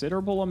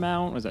considerable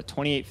amount. Was that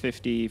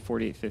 2850,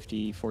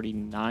 4850,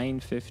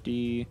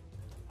 4950?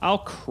 I'll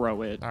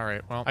crow it. All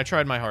right, well, I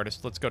tried my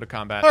hardest. Let's go to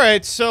combat. All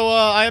right, so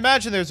I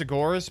imagine there's a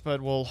Gores,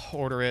 but we'll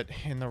order it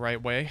in the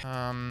right way.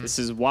 This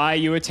is why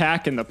you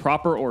attack in the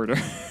proper order.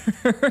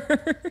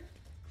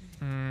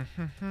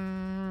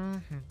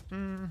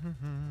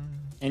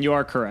 And you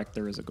are correct.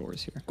 There is a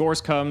Gores here. Gores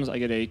comes. I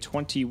get a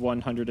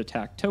 2100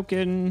 attack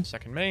token.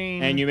 Second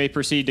main. And you may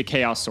proceed to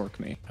Chaos Sork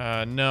me.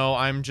 No,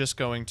 I'm just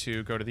going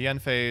to go to the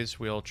end phase.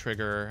 We'll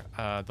trigger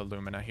the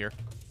Lumina here.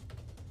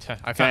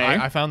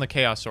 I found the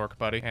Chaos Orc,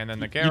 buddy. And then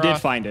the Garroth. You did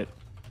find it.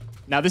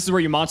 Now, this is where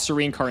you monster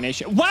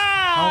reincarnation. Wow!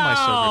 How am I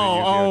so good at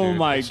Yu-Gi-Oh, dude? Oh,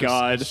 my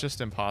God. It's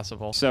just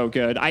impossible. So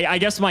good. I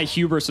guess my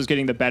hubris was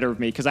getting the better of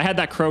me because I had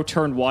that crow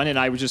turn 1 and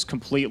I was just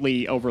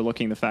completely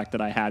overlooking the fact that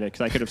I had it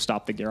because I could have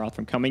stopped the Garroth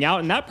from coming out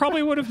and that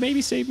probably would have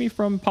maybe saved me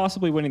from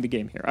possibly winning the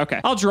game here.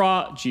 Okay. I'll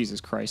draw. Jesus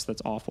Christ,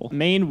 that's awful.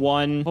 Main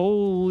 1.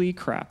 Holy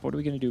crap. What are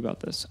we going to do about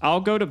this? I'll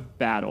go to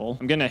battle.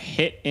 I'm going to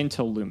hit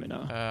into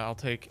Lumina. I'll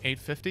take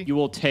 850. You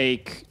will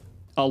take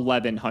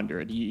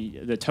 1100.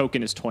 The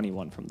token is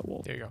 21 from the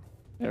wolf. There you go.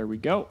 There we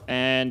go.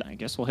 And I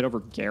guess we'll hit over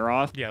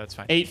Garroth. Yeah, that's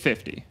fine.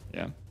 850.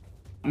 Yeah.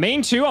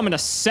 Main 2, I'm going to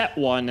set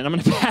 1, and I'm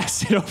going to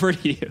pass it over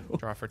to you.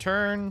 Draw for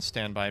turn,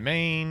 stand by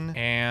main,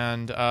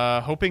 and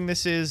hoping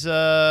this is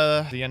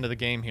the end of the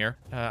game here.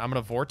 I'm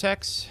going to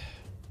Vortex.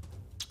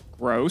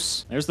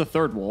 Gross. There's the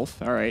third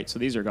wolf. All right, so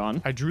these are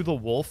gone. I drew the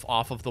wolf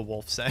off of the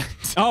wolf scent.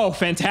 Oh,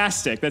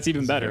 fantastic. That's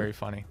even better. Very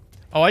funny.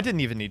 Oh, I didn't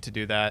even need to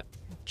do that.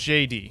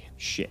 JD.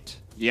 Shit.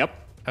 Yep.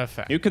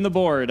 Effect. Nuking the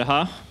board,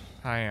 huh?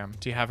 I am.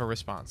 Do you have a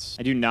response?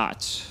 I do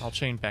not. I'll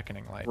chain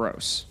Beckoning Light.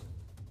 Gross.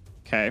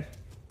 Okay.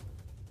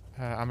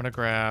 I'm going to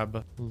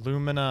grab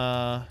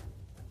Lumina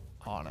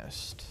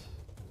Honest.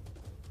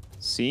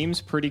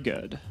 Seems pretty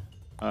good.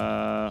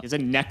 He's a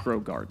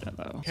Necro Garden,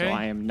 though. Okay. So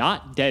I am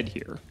not dead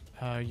here.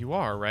 You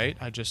are, right?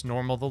 I just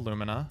normal the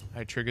Lumina.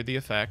 I triggered the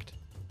effect.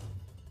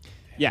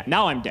 Yeah,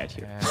 now I'm dead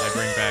here. And I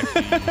bring back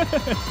the...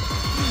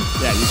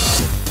 Yeah, you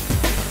got it.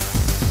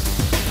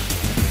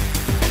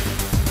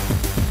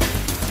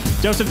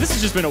 Joseph, this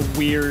has just been a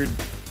weird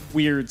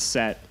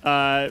set.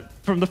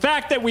 From the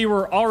fact that we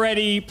were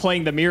already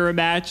playing the mirror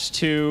match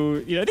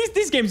to, you know,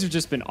 these games have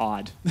just been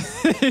odd,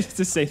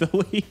 to say the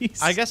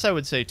least. I guess I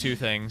would say two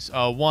things.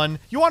 One,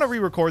 you want to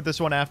re-record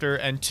this one after,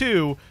 and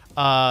two,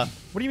 what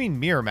do you mean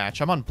mirror match?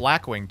 I'm on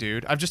Blackwing,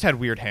 dude. I've just had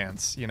weird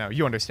hands. You know,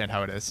 you understand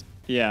how it is.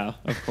 Yeah,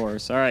 of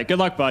course. All right, good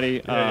luck, buddy.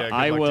 Good luck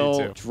I to you will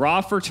too.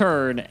 draw for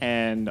turn,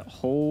 and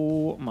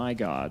oh my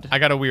God. I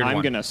got a weird one.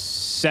 I'm going to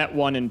set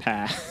 1 and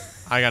pass.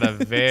 I got a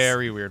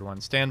very weird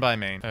one. Stand by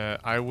main.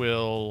 I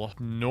will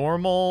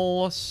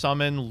normal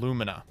summon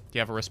Lumina. Do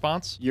you have a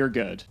response? You're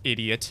good.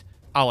 Idiot.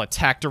 I'll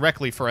attack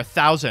directly for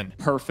 1,000.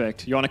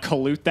 Perfect. You want to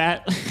collude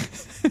that?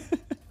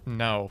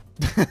 No.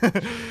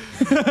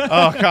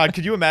 Oh, God.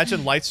 Could you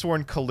imagine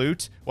Lightsworn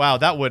Colute? Wow,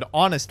 that would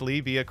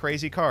honestly be a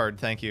crazy card.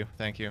 Thank you.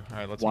 Thank you. All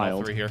right, let's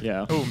mill 3 here.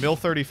 Yeah. Ooh, mill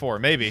 34.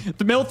 Maybe.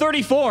 The mill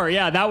 34.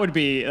 Yeah, that would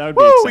be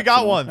Woo, we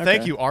got one. Okay.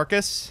 Thank you,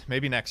 Arcus.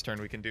 Maybe next turn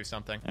we can do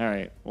something. All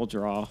right, we'll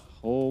draw.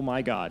 Oh,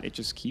 my God. It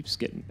just keeps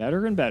getting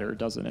better and better,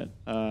 doesn't it?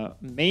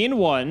 Main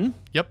 1.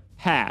 Yep.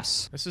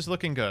 Pass. This is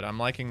looking good. I'm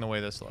liking the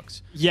way this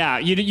looks. Yeah,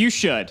 you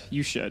should.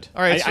 You should.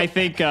 All right, I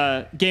think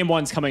game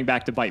 1's coming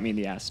back to bite me in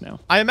the ass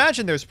now. I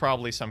imagine there's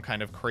probably some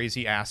kind of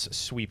crazy ass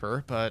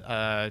sweeper, but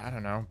I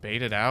don't know.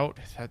 Bait it out.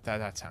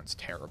 That sounds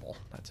terrible.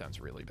 That sounds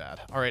really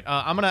bad. All right,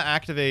 I'm gonna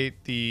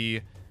activate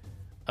the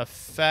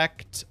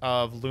effect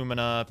of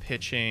Lumina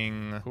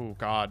pitching. Oh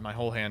God, my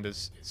whole hand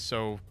is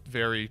so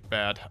very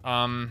bad.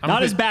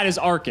 Not as bad as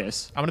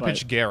Arcus. I'm gonna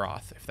pitch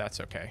Garroth if that's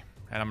okay.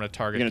 And I'm going to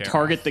target You're going to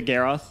Garroth. target the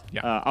Garroth?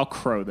 Yeah. I'll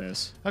crow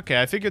this. Okay,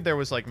 I figured there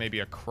was like maybe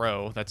a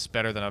crow. That's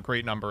better than a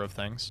great number of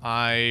things.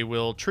 I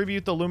will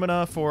tribute the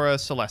Lumina for a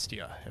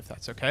Celestia, if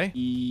that's okay.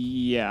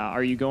 Yeah.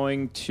 Are you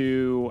going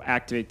to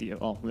activate the...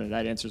 Oh,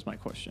 that answers my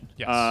question.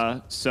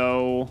 Yes.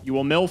 So you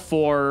will mill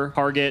 4,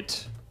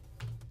 target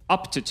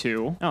up to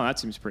 2. Oh, that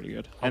seems pretty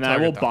good. And then I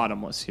will target them.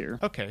 bottomless here.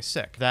 Okay,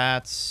 sick.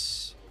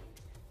 That's...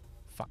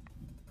 fine.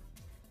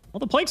 Well,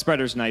 the Plague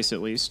Spreader's nice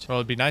at least. Well,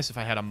 it'd be nice if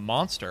I had a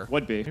monster.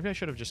 Would be. Maybe I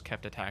should have just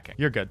kept attacking.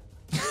 You're good.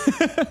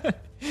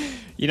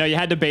 You know, you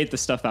had to bait the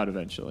stuff out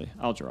eventually.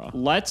 I'll draw.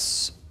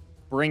 Let's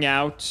bring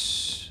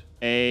out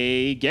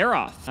a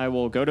Garroth. I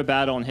will go to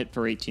battle and hit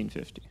for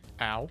 1850.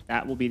 Ow.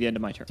 That will be the end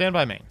of my turn. Stand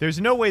by main.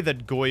 There's no way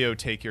that Goyo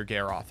take your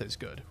Garroth is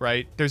good,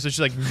 right? There's just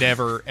like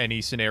never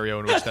any scenario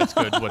in which that's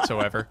good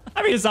whatsoever.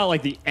 I mean, it's not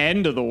like the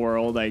end of the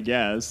world, I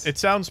guess. It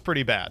sounds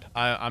pretty bad.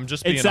 I'm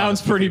just being It sounds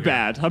honest with pretty you here.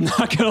 bad. I'm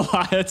not gonna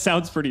lie. It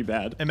sounds pretty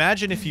bad.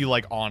 Imagine if you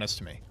like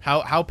honest me.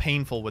 How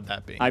painful would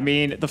that be? I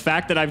mean, the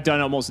fact that I've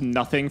done almost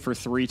nothing for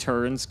 3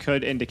 turns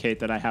could indicate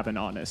that I haven't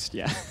honest.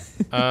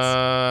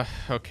 Yeah.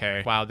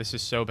 Okay. Wow, this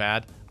is so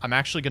bad. I'm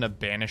actually going to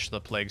banish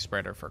the Plague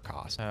Spreader for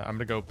cost. I'm going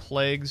to go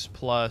Plagues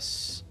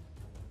plus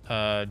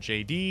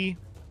JD,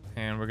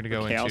 and we're going to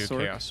go into Chaos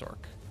Orc? Chaos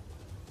Orc.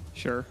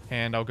 Sure.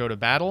 And I'll go to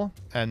battle,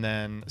 and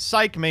then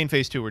psych, main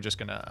phase 2, we're just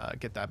gonna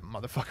get that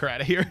motherfucker out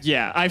of here.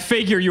 Yeah, I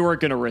figure you weren't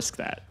gonna risk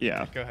that.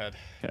 Yeah. Go ahead.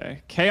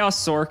 Okay. Chaos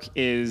Sork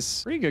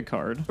is a pretty good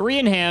card. 3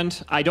 in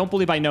hand. I don't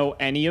believe I know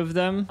any of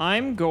them.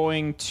 I'm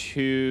going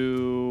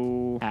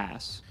to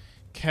pass.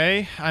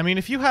 Okay. I mean,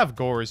 if you have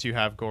Gores, you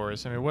have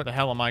Gores. I mean, what the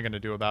hell am I gonna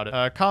do about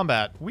it?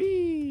 Combat.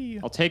 Whee!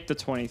 I'll take the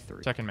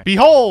 23. Second man.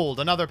 Behold,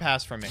 another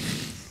pass from me.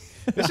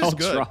 This is I'll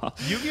good. draw.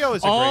 Yu-Gi-Oh!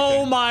 Is a great Oh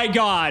game. my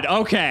god.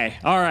 Okay.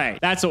 All right.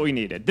 That's what we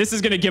needed. This is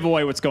going to give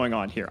away what's going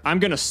on here. I'm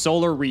going to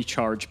solar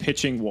recharge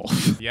pitching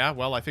Wolf. Yeah,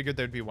 well, I figured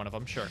there'd be one of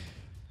them, sure.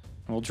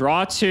 We'll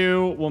draw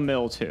 2. We'll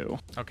mill 2.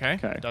 Okay.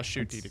 Okay. Does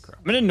shoot Crow.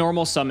 I'm going to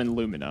normal summon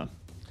Lumina.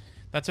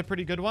 That's a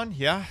pretty good one,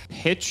 yeah.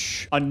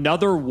 Pitch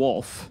another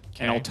Wolf,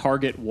 and Okay. I'll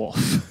target Wolf.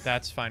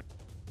 That's fine.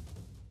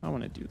 I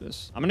want to do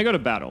this. I'm going to go to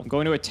battle. I'm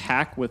going to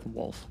attack with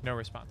Wolf. No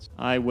response.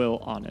 I will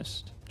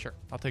Honest. Sure.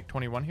 I'll take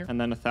 21 here.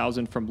 And then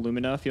 1,000 from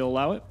Lumina if you'll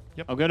allow it.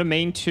 Yep. I'll go to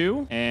main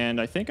 2,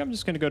 and I think I'm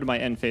just going to go to my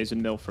end phase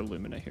and mill for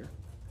Lumina here.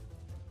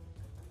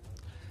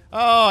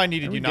 Oh, I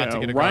needed There you we not go.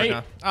 to get a right,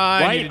 Gardna.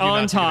 I right needed you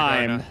on not to get a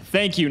time. Gardna.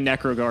 Thank you,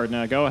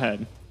 Necrogardna. Go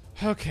ahead.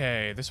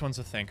 Okay, this one's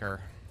a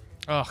thinker.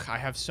 Ugh, I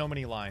have so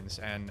many lines,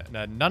 and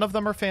none of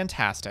them are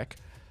fantastic,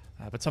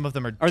 but some of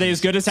them are. Are they as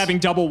good as having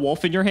double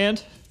Wolf in your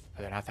hand?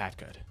 They're not that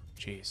good.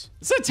 Jeez.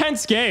 It's a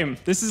tense game.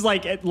 This is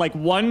like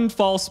one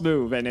false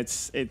move, and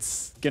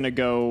it's gonna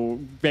go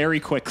very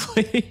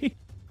quickly.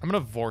 I'm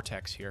gonna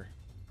Vortex here.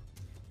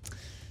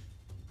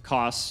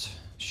 Cost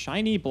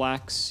shiny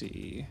black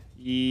sea.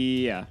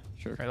 Yeah,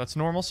 sure. Okay, let's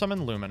normal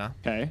summon Lumina.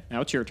 Okay,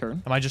 now it's your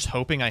turn. Am I just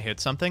hoping I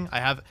hit something?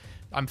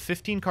 I'm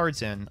 15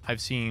 cards in.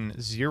 I've seen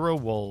 0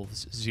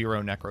 Wolves,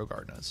 0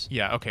 Necrogardnas.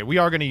 Yeah, okay, we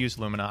are gonna use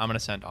Lumina. I'm gonna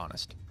send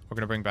Honest. We're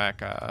gonna bring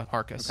back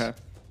Arcus. Okay.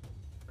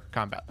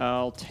 Combat.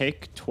 I'll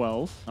take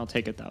 12. I'll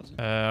take 1,000.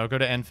 I'll go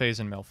to end phase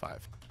and mill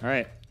 5. All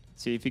right.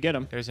 See if you get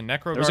him. There's a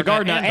Necrogardna. There's a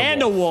Gardna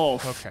and a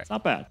Wolf. Okay. It's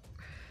not bad.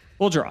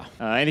 We'll draw.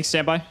 Any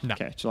standby? No.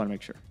 Okay, just want to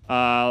make sure.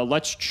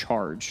 Let's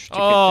charge. To Oh,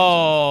 kick things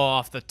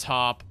off. off the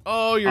top.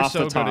 Oh, you're Off so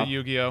the good top. at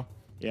Yu-Gi-Oh!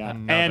 Yeah,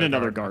 and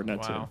another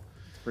Gardna too. Wow.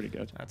 It's pretty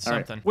good. That's All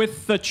right. something.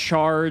 With the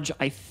charge,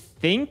 I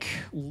think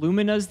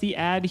Lumina's the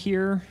ad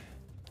here.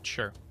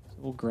 Sure.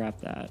 We'll grab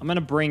that. I'm going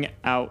to bring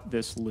out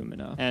this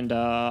Lumina. And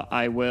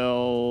I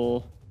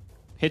will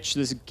pitch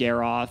this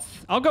Garoth.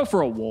 I'll go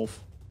for a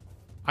Wolf.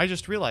 I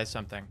just realized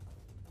something.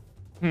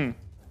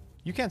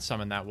 You can't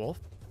summon that wolf.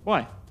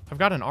 Why? I've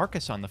got an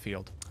Arcus on the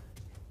field.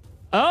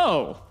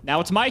 Oh, now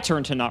it's my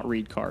turn to not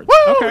read cards.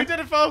 Woo! Okay. We did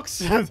it,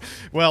 folks!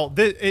 Well,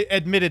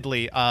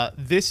 admittedly,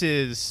 this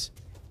is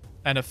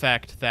an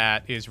effect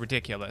that is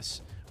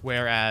ridiculous,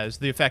 whereas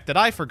the effect that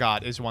I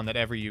forgot is one that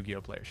every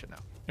Yu-Gi-Oh! Player should know.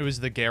 It was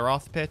the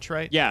Garoth pitch,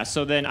 right? Yeah,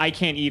 so then I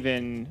can't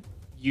even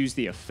use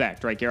the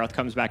effect, right? Garoth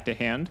comes back to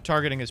hand.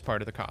 Targeting is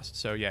part of the cost,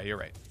 so yeah, you're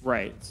right.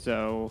 Right,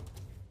 so...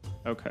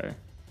 Okay.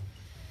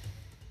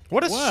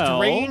 What a Well-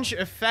 strange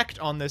effect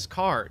on this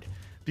card.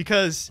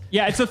 Because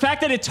Yeah, it's the fact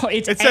that it's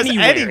It says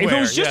anywhere. If it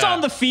anywhere, was just yeah. on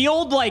the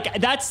field,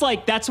 that's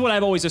what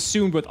I've always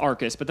assumed with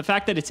Arcus. But the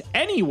fact that it's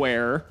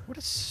anywhere, what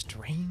a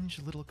strange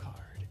little card.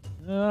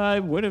 I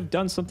would have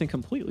done something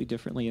completely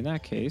differently in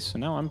that case. So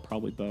now I'm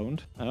probably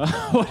boned.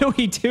 What do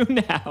we do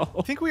now?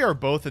 I think we are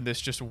both in this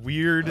just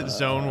weird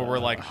zone where we're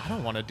like, I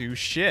don't want to do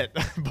shit,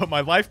 but my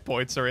life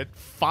points are at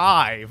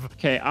 5.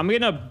 Okay, I'm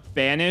gonna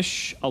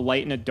banish a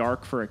light and a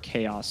dark for a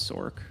Chaos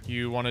Sork.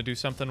 You want to do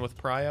something with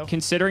Prio?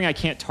 Considering I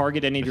can't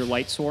target any of your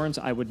light sworns,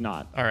 I would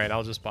not. All right,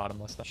 I'll just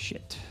bottomless that.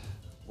 Shit.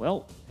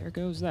 Well, there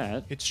goes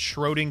that. It's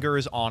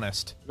Schrodinger's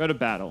Honest. Go to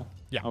battle.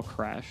 Yeah. I'll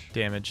crash.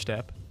 Damage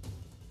step.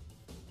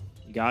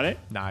 You got it?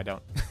 Nah, I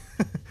don't.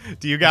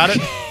 Do you got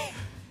it?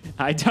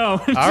 I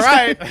don't. All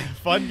right.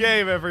 Fun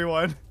game,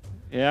 everyone.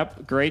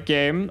 Yep, great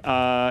game.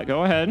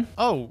 Go ahead.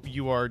 Oh,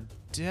 you are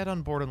dead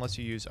on board unless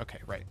you use... Okay,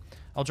 right.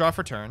 I'll draw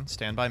for turn.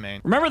 Stand by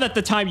main. Remember that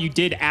the time you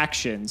did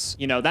actions,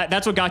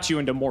 that's what got you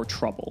into more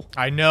trouble.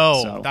 I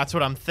know. So. That's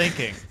what I'm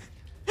thinking.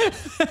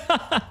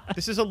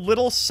 This is a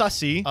little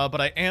sussy,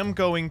 but I am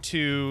going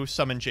to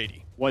summon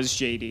JD. Was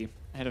JD.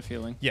 I had a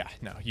feeling. Yeah,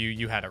 no,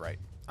 you had it right.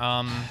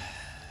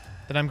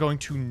 Then I'm going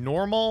to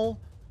normal,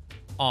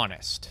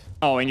 honest.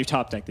 Oh, and you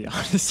top deck the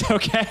honest.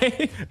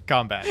 Okay.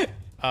 Combat.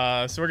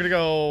 So we're going to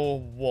go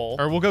wolf.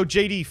 Or we'll go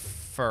JD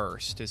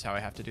first is how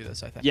I have to do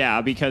this, I think. Yeah,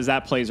 because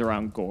that plays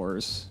around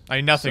Gores.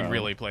 Nothing So.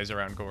 really plays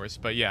around Gores,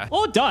 but yeah.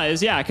 Well, it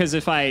does, yeah, because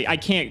if I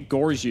can't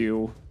Gores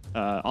you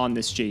on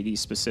this JD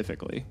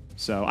specifically.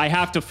 So I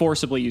have to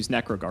forcibly use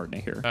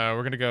Necrogardna here.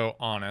 We're going to go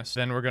honest.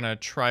 Then we're going to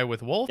try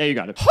with wolf. Yeah, you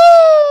got it.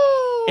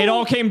 It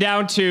all came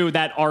down to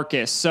that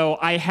Arcus. So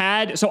I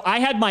had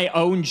my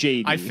own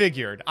JD. I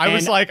figured. I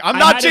was And like, I'm I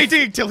not had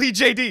JD till he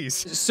JDs.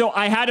 So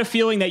I had a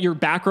feeling that your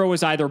back row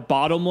was either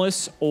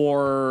bottomless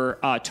or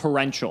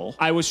torrential.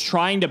 I was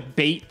trying to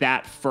bait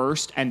that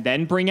first and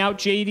then bring out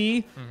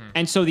JD.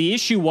 And so the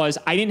issue was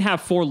I didn't have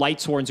 4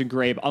 light swords in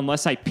grave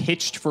unless I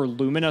pitched for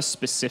Lumina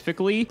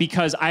specifically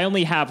because I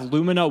only have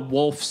Lumina,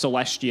 Wolf,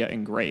 Celestia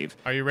in grave.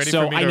 Are you ready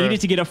so for me I to...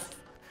 needed to get a...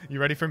 You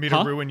ready for me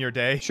to ruin your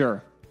day?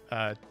 Sure.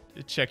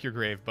 Check your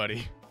grave,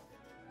 buddy.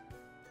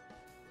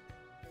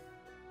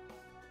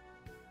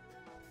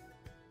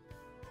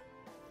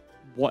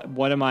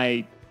 What am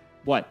I?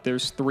 What?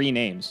 There's 3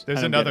 names.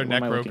 There's another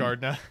Necro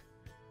Gardener.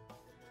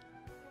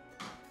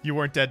 You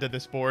weren't dead to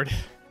this board.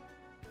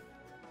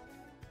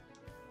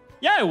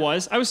 Yeah, I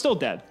was. I was still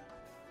dead.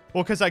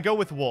 Well, because I go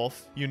with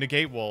Wolf, you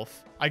negate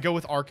Wolf. I go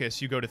with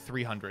Arcus, you go to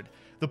 300.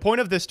 The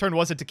point of this turn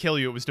wasn't to kill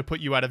you, it was to put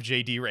you out of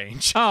JD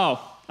range.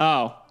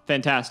 Oh,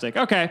 fantastic.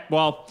 Okay,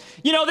 well,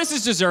 you know, this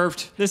is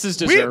deserved. This is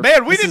deserved.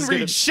 We didn't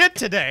read shit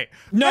today.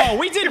 No,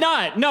 we did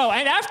not. No,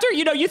 and after,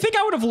 you know, you think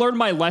I would have learned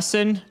my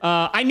lesson.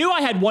 I knew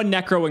I had 1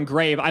 Necro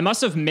Engrave. I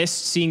must have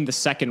missed seeing the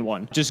second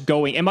one. Just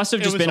going. It must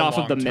have just been off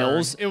of the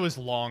mills. It was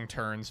long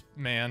turns,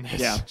 man.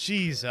 Yeah.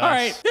 Jesus. All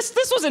right,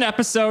 this was an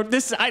episode.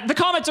 The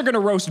comments are going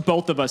to roast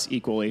both of us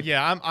equally.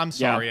 Yeah, I'm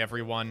sorry,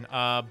 everyone.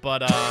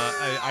 But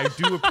I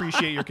do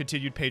appreciate your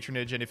continued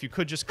patronage, and if you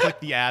could just click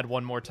the ad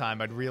one more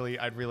time, I'd really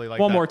like that.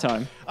 One more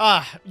time.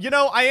 You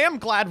know, I am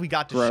glad we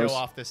got to show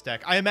off this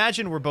deck. I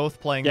imagine we're both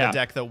playing the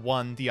deck that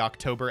won the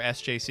October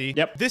SJC.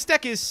 Yep. This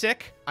deck is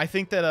sick. I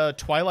think that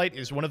Twilight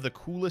is one of the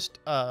coolest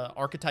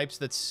archetypes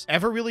that's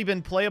ever really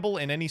been playable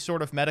in any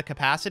sort of meta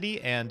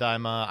capacity, and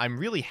I'm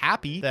really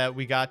happy that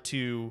we got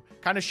to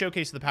kind of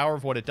showcase the power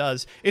of what it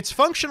does. It's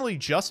functionally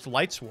just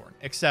Lightsworn,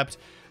 except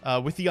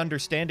with the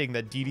understanding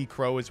that DD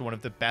Crow is one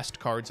of the best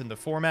cards in the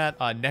format.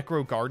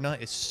 Necro Gardener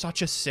is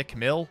such a sick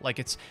mill. Like,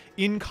 it's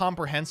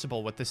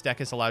incomprehensible what this deck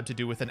is allowed to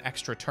do with an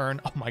extra turn.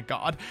 Oh my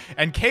god.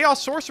 And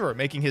Chaos Sorcerer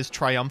making his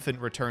triumphant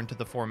return to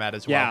the format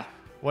as well. Yeah.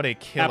 What a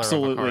killer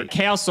Absolutely. of a card.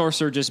 Chaos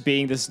Sorcerer just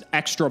being this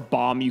extra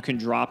bomb you can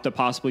drop to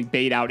possibly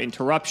bait out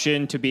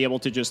interruption, to be able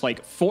to just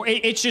like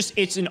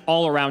it's an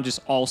all-around just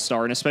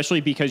all-star, and especially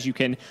because you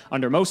can,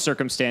 under most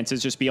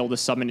circumstances, just be able to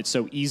summon it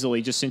so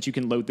easily, just since you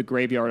can load the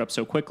graveyard up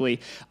so quickly.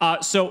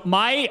 So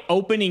my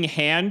opening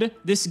hand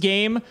this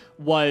game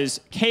was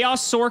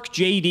Chaos Sorc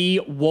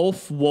JD,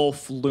 Wolf,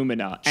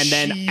 Lumina. And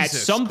then at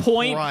some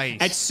point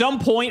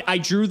I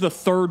drew the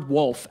 3rd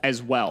Wolf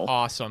as well.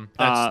 Awesome.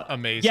 That's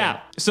amazing.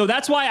 Yeah. So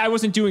that's why I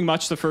wasn't doing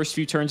much the first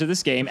few turns of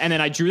this game, and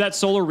then I drew that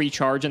Solar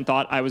Recharge and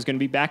thought I was going to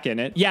be back in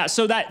it. Yeah,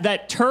 so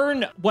that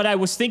turn, what I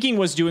was thinking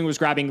was doing was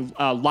grabbing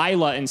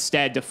Lila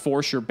instead to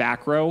force your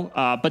back row,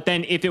 but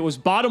then if it was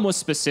bottomless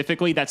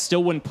specifically, that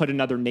still wouldn't put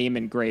another name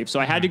in grave, so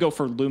I had to go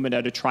for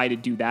Lumina to try to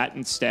do that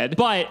instead.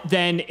 But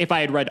then if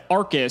I had read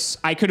Arcus,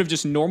 I could have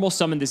just normal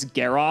summoned this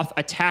Garroth,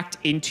 attacked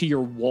into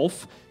your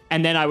Wolf,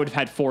 and then I would have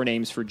had 4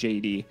 names for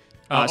JD.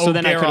 So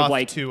then I could have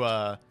like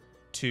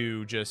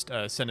to just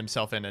send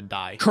himself in and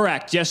die.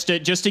 Correct. Just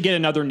to get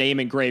another name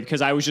engraved,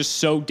 because I was just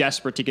so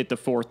desperate to get the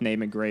 4th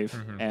name engraved.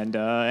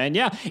 And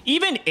yeah,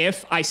 even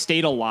if I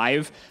stayed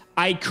alive,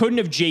 I couldn't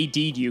have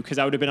JD'd you because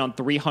I would have been on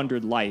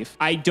 300 life.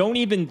 I don't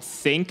even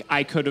think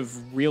I could have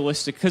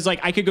because like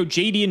I could go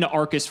JD into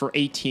Arcus for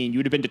 18. You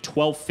would have been to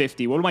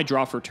 1250. What would my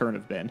draw for turn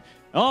have been?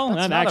 Oh,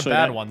 that's not actually a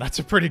bad one. That's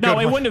a pretty good one.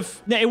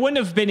 No, it wouldn't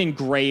have been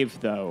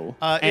engraved though.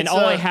 And all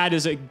I had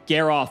is a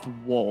Garroth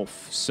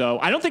Wolf. So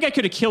I don't think I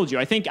could have killed you.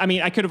 I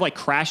could have like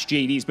crashed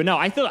JDs, but no,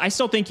 I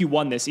still think you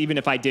won this, even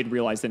if I did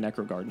realize the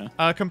Necro Gardener.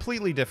 A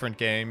completely different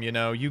game. You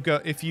know,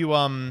 if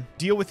you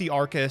deal with the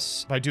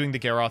Arcus by doing the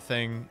Garroth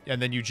thing,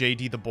 and then you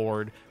JD the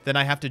board, then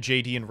I have to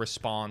JD in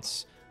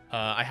response.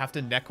 I have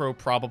to Necro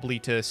probably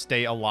to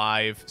stay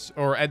alive,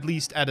 or at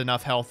least at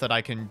enough health that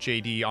I can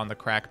JD on the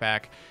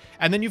crackback.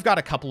 And then you've got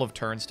a couple of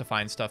turns to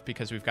find stuff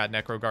because we've got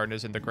Necro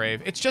Gardeners in the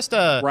grave. It's just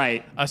a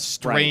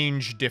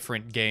strange,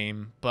 different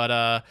game.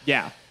 But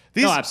yeah.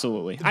 No,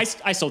 absolutely.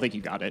 I still think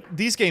you got it.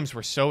 These games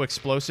were so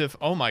explosive.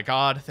 Oh my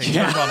god, they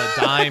turned on a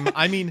dime.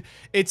 I mean,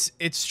 it's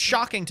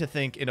shocking to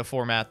think in a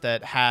format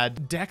that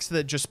had decks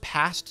that just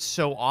passed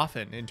so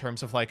often in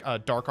terms of like a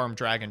Dark Arm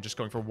Dragon just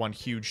going for 1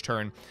 huge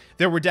turn.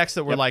 There were decks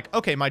that were like,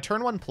 okay, my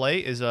turn 1 play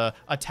is a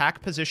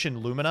attack position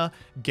Lumina,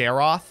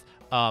 Garroth,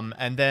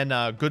 and then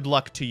good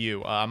luck to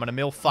you. I'm going to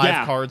mill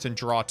 5 cards and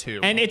draw 2.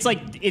 And it's like,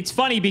 it's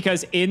funny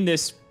because in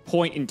this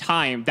point in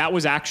time, that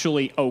was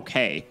actually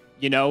okay.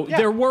 You know,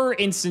 there were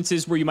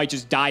instances where you might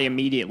just die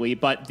immediately,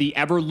 but the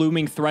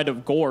ever-looming threat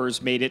of Gores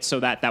made it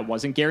so that that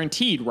wasn't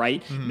guaranteed,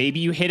 right?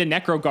 Maybe you hit a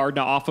Necro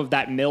Gardener off of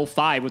that mill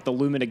 5 with the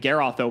Lumina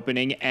Garroth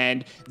opening,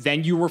 and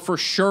then you were for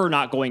sure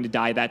not going to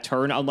die that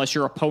turn unless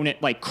your opponent,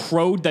 like,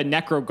 crowed the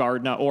Necro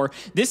Gardener, or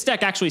this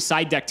deck actually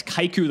side-decked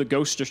Kaiku the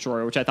Ghost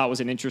Destroyer, which I thought was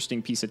an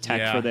interesting piece of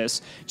tech for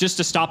this, just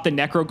to stop the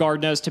Necro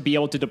Gardeners to be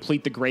able to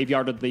deplete the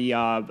graveyard of the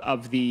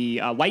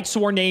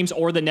Lightsworn names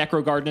or the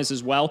Necro Gardeners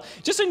as well.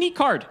 Just a neat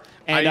card.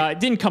 And it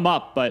didn't come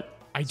up, but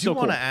I do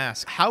want to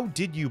ask, how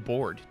did you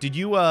board? Did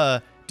you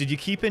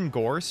keep in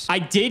Gores? I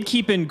did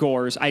keep in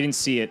Gores. I didn't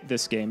see it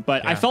this game,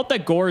 but I felt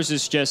that Gores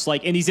is just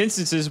like in these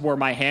instances where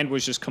my hand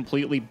was just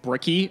completely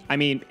bricky. I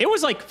mean, it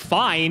was like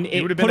fine.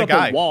 It would have put up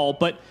a wall,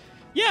 but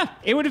yeah,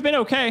 it would have been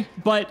okay.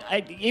 But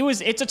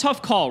it's a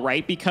tough call,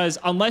 right? Because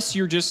unless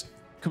you're just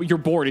your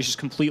board is just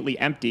completely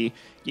empty.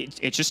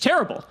 It's just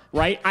terrible,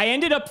 right? I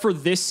ended up for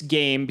this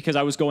game, because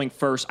I was going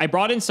first, I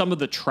brought in some of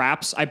the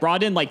traps. I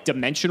brought in like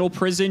Dimensional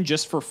Prison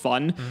just for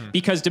fun,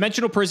 because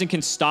Dimensional Prison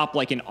can stop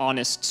like an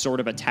honest sort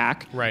of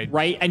attack.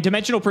 Right? And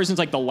Dimensional Prison's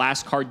like the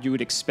last card you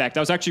would expect.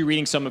 I was actually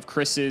reading some of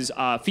Chris's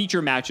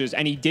feature matches,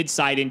 and he did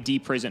side in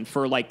D-Prison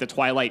for like the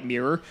Twilight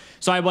Mirror.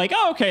 So I'm like,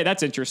 oh, okay,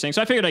 that's interesting.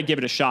 So I figured I'd give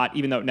it a shot,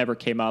 even though it never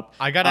came up.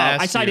 I gotta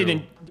ask I sided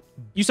in...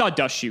 You saw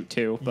Dust Shoot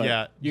too, but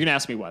yeah. You can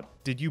ask me what.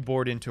 Did you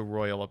board into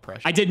Royal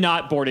Oppression? I did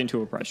not board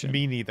into Oppression.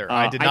 Me neither.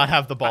 I did not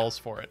have the balls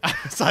for it.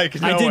 It's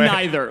like, no I did way.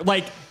 neither.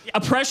 Like,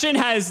 Oppression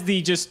has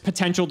the just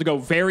potential to go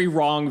very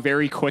wrong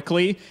very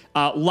quickly.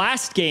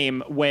 Last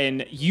game,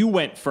 when you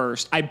went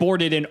first, I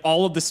boarded in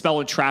all of the spell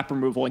and trap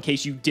removal in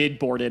case you did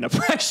board in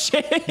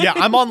Oppression. Yeah,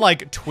 I'm on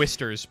like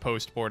Twister's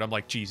post board. I'm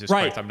like, Jesus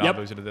Christ, I'm not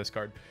losing to this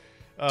card.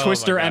 Oh,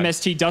 Twister,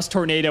 MST, Dust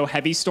Tornado,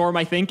 Heavy Storm,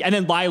 I think, and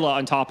then Lila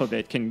on top of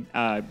it can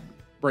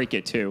break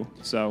it too.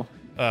 So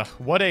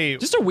what a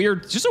just a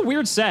weird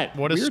set.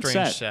 What a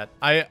strange set.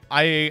 I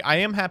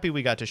am happy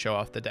we got to show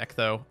off the deck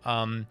though.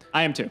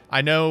 I am too.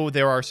 I know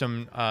there are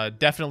some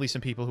definitely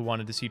some people who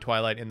wanted to see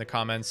Twilight in the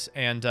comments,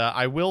 and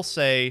I will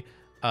say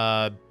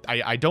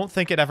I don't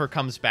think it ever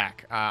comes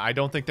back. I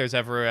don't think there's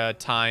ever a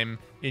time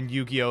in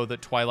Yu-Gi-Oh!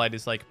 That Twilight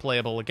is like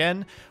playable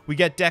again. We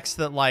get decks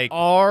that like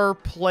are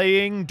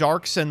playing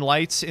Darks and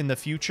Lights in the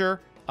future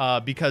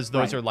because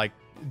those are like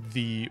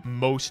the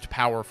most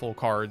powerful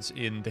cards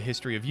in the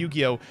history of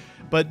Yu-Gi-Oh!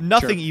 But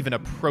nothing even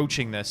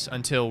approaching this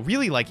until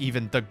really like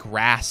even the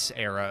Grass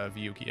era of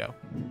Yu-Gi-Oh!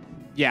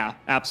 Yeah,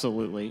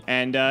 absolutely.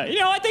 And, you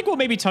know, I think we'll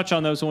maybe touch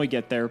on those when we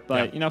get there.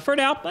 But, you know, for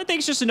now, I think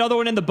it's just another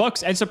one in the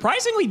books. And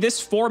surprisingly,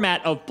 this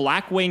format of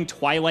Blackwing,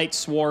 Twilight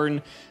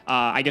Sworn,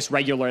 I guess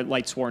regular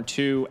Light Sworn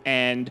 2,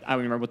 and I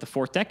don't remember what the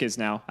fourth deck is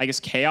now. I guess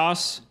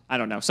Chaos? I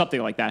don't know,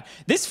 something like that.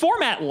 This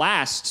format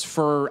lasts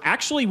for,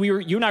 actually,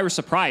 you and I were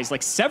surprised,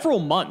 like several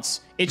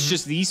months. It's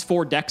just these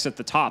 4 decks at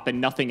the top and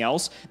nothing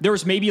else.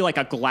 There's maybe like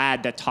a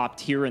Glad that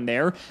topped here and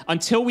there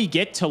until we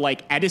get to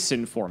like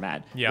Edison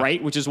format,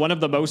 right? Which is one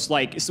of the most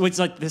like, so it's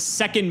like the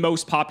second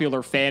most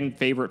popular fan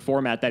favorite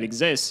format that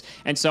exists.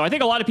 And so I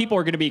think a lot of people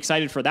are going to be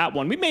excited for that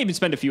one. We may even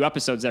spend a few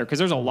episodes there because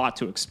there's a lot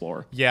to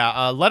explore.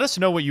 Yeah, let us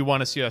know what you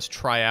want to see us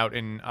try out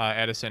in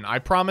Edison. I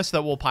promise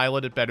that we'll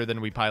pilot it better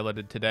than we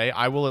piloted today.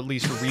 I will at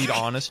least read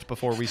Honest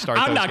before we start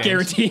I'm those not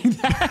games. guaranteeing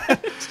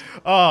that.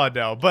 Oh,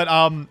 no. But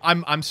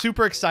I'm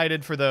super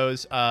excited for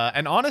those.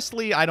 And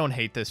honestly, I don't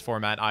hate this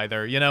format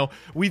either. You know,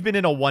 we've been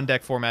in a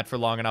 1-deck format for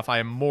long enough. I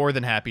am more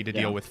than happy to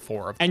deal with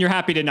 4 of them. And you're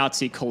happy to not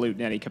see Kalut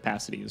in any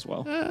capacity as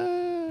well.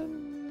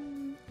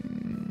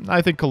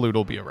 I think Kalut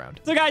will be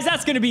around. So guys,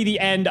 that's going to be the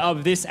end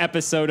of this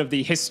episode of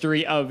the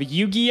history of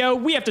Yu-Gi-Oh!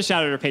 We have to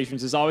shout out our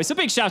patrons as always. So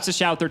big shouts to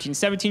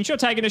Shout1317,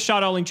 Shotagonist,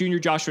 Shot Alling Jr.,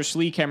 Joshua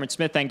Schlee, Cameron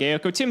Smith,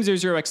 Angayoko,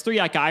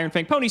 Tim00x3, Ika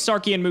Ironfang, Pony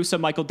Sarky and Musa,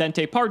 Michael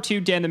Dente, Part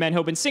 2, Dan the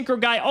Manhoban, Synchro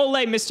Guy,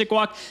 Ole, Mystic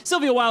Walk,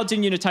 Sylvia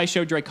Wilden, Unitai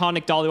Show,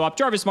 Draconic, Dollywop,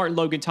 Jarvis Martin,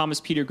 Logan, Thomas,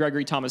 Peter,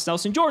 Gregory, Thomas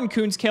Nelson, Jordan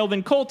Coons,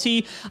 Kelvin, Cole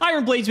T,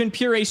 Iron Bladesman,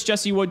 Pure Ace,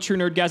 Jesse Wood, True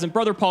Nerdgasm,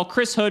 Brother Paul,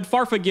 Chris Hood,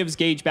 Farfa Gives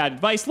Gage Bad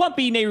Advice,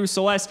 Lumpy, Nehru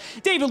Celeste,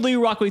 David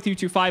Liu,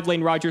 Rockway325,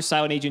 Lane Rogers,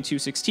 Silent Agent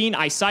 216,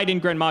 I Side in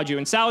Grand Maju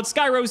and Salad,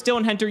 Skyrose,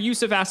 Dylan Hunter,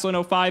 Yusuf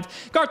Aslan 05,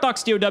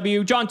 Garthox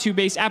DOW, John Two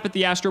Base,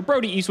 Apathy Astro,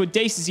 Brody Eastwood,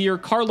 Dace Zier,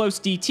 Carlos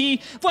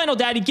DT, Flannel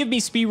Daddy, Give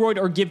Me Speedroid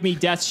or Give Me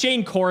Death,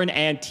 Shane Corin,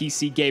 and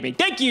TC Gaming.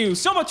 Thank you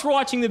so much for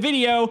watching the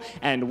video,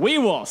 and we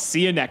will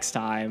see you next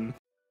time.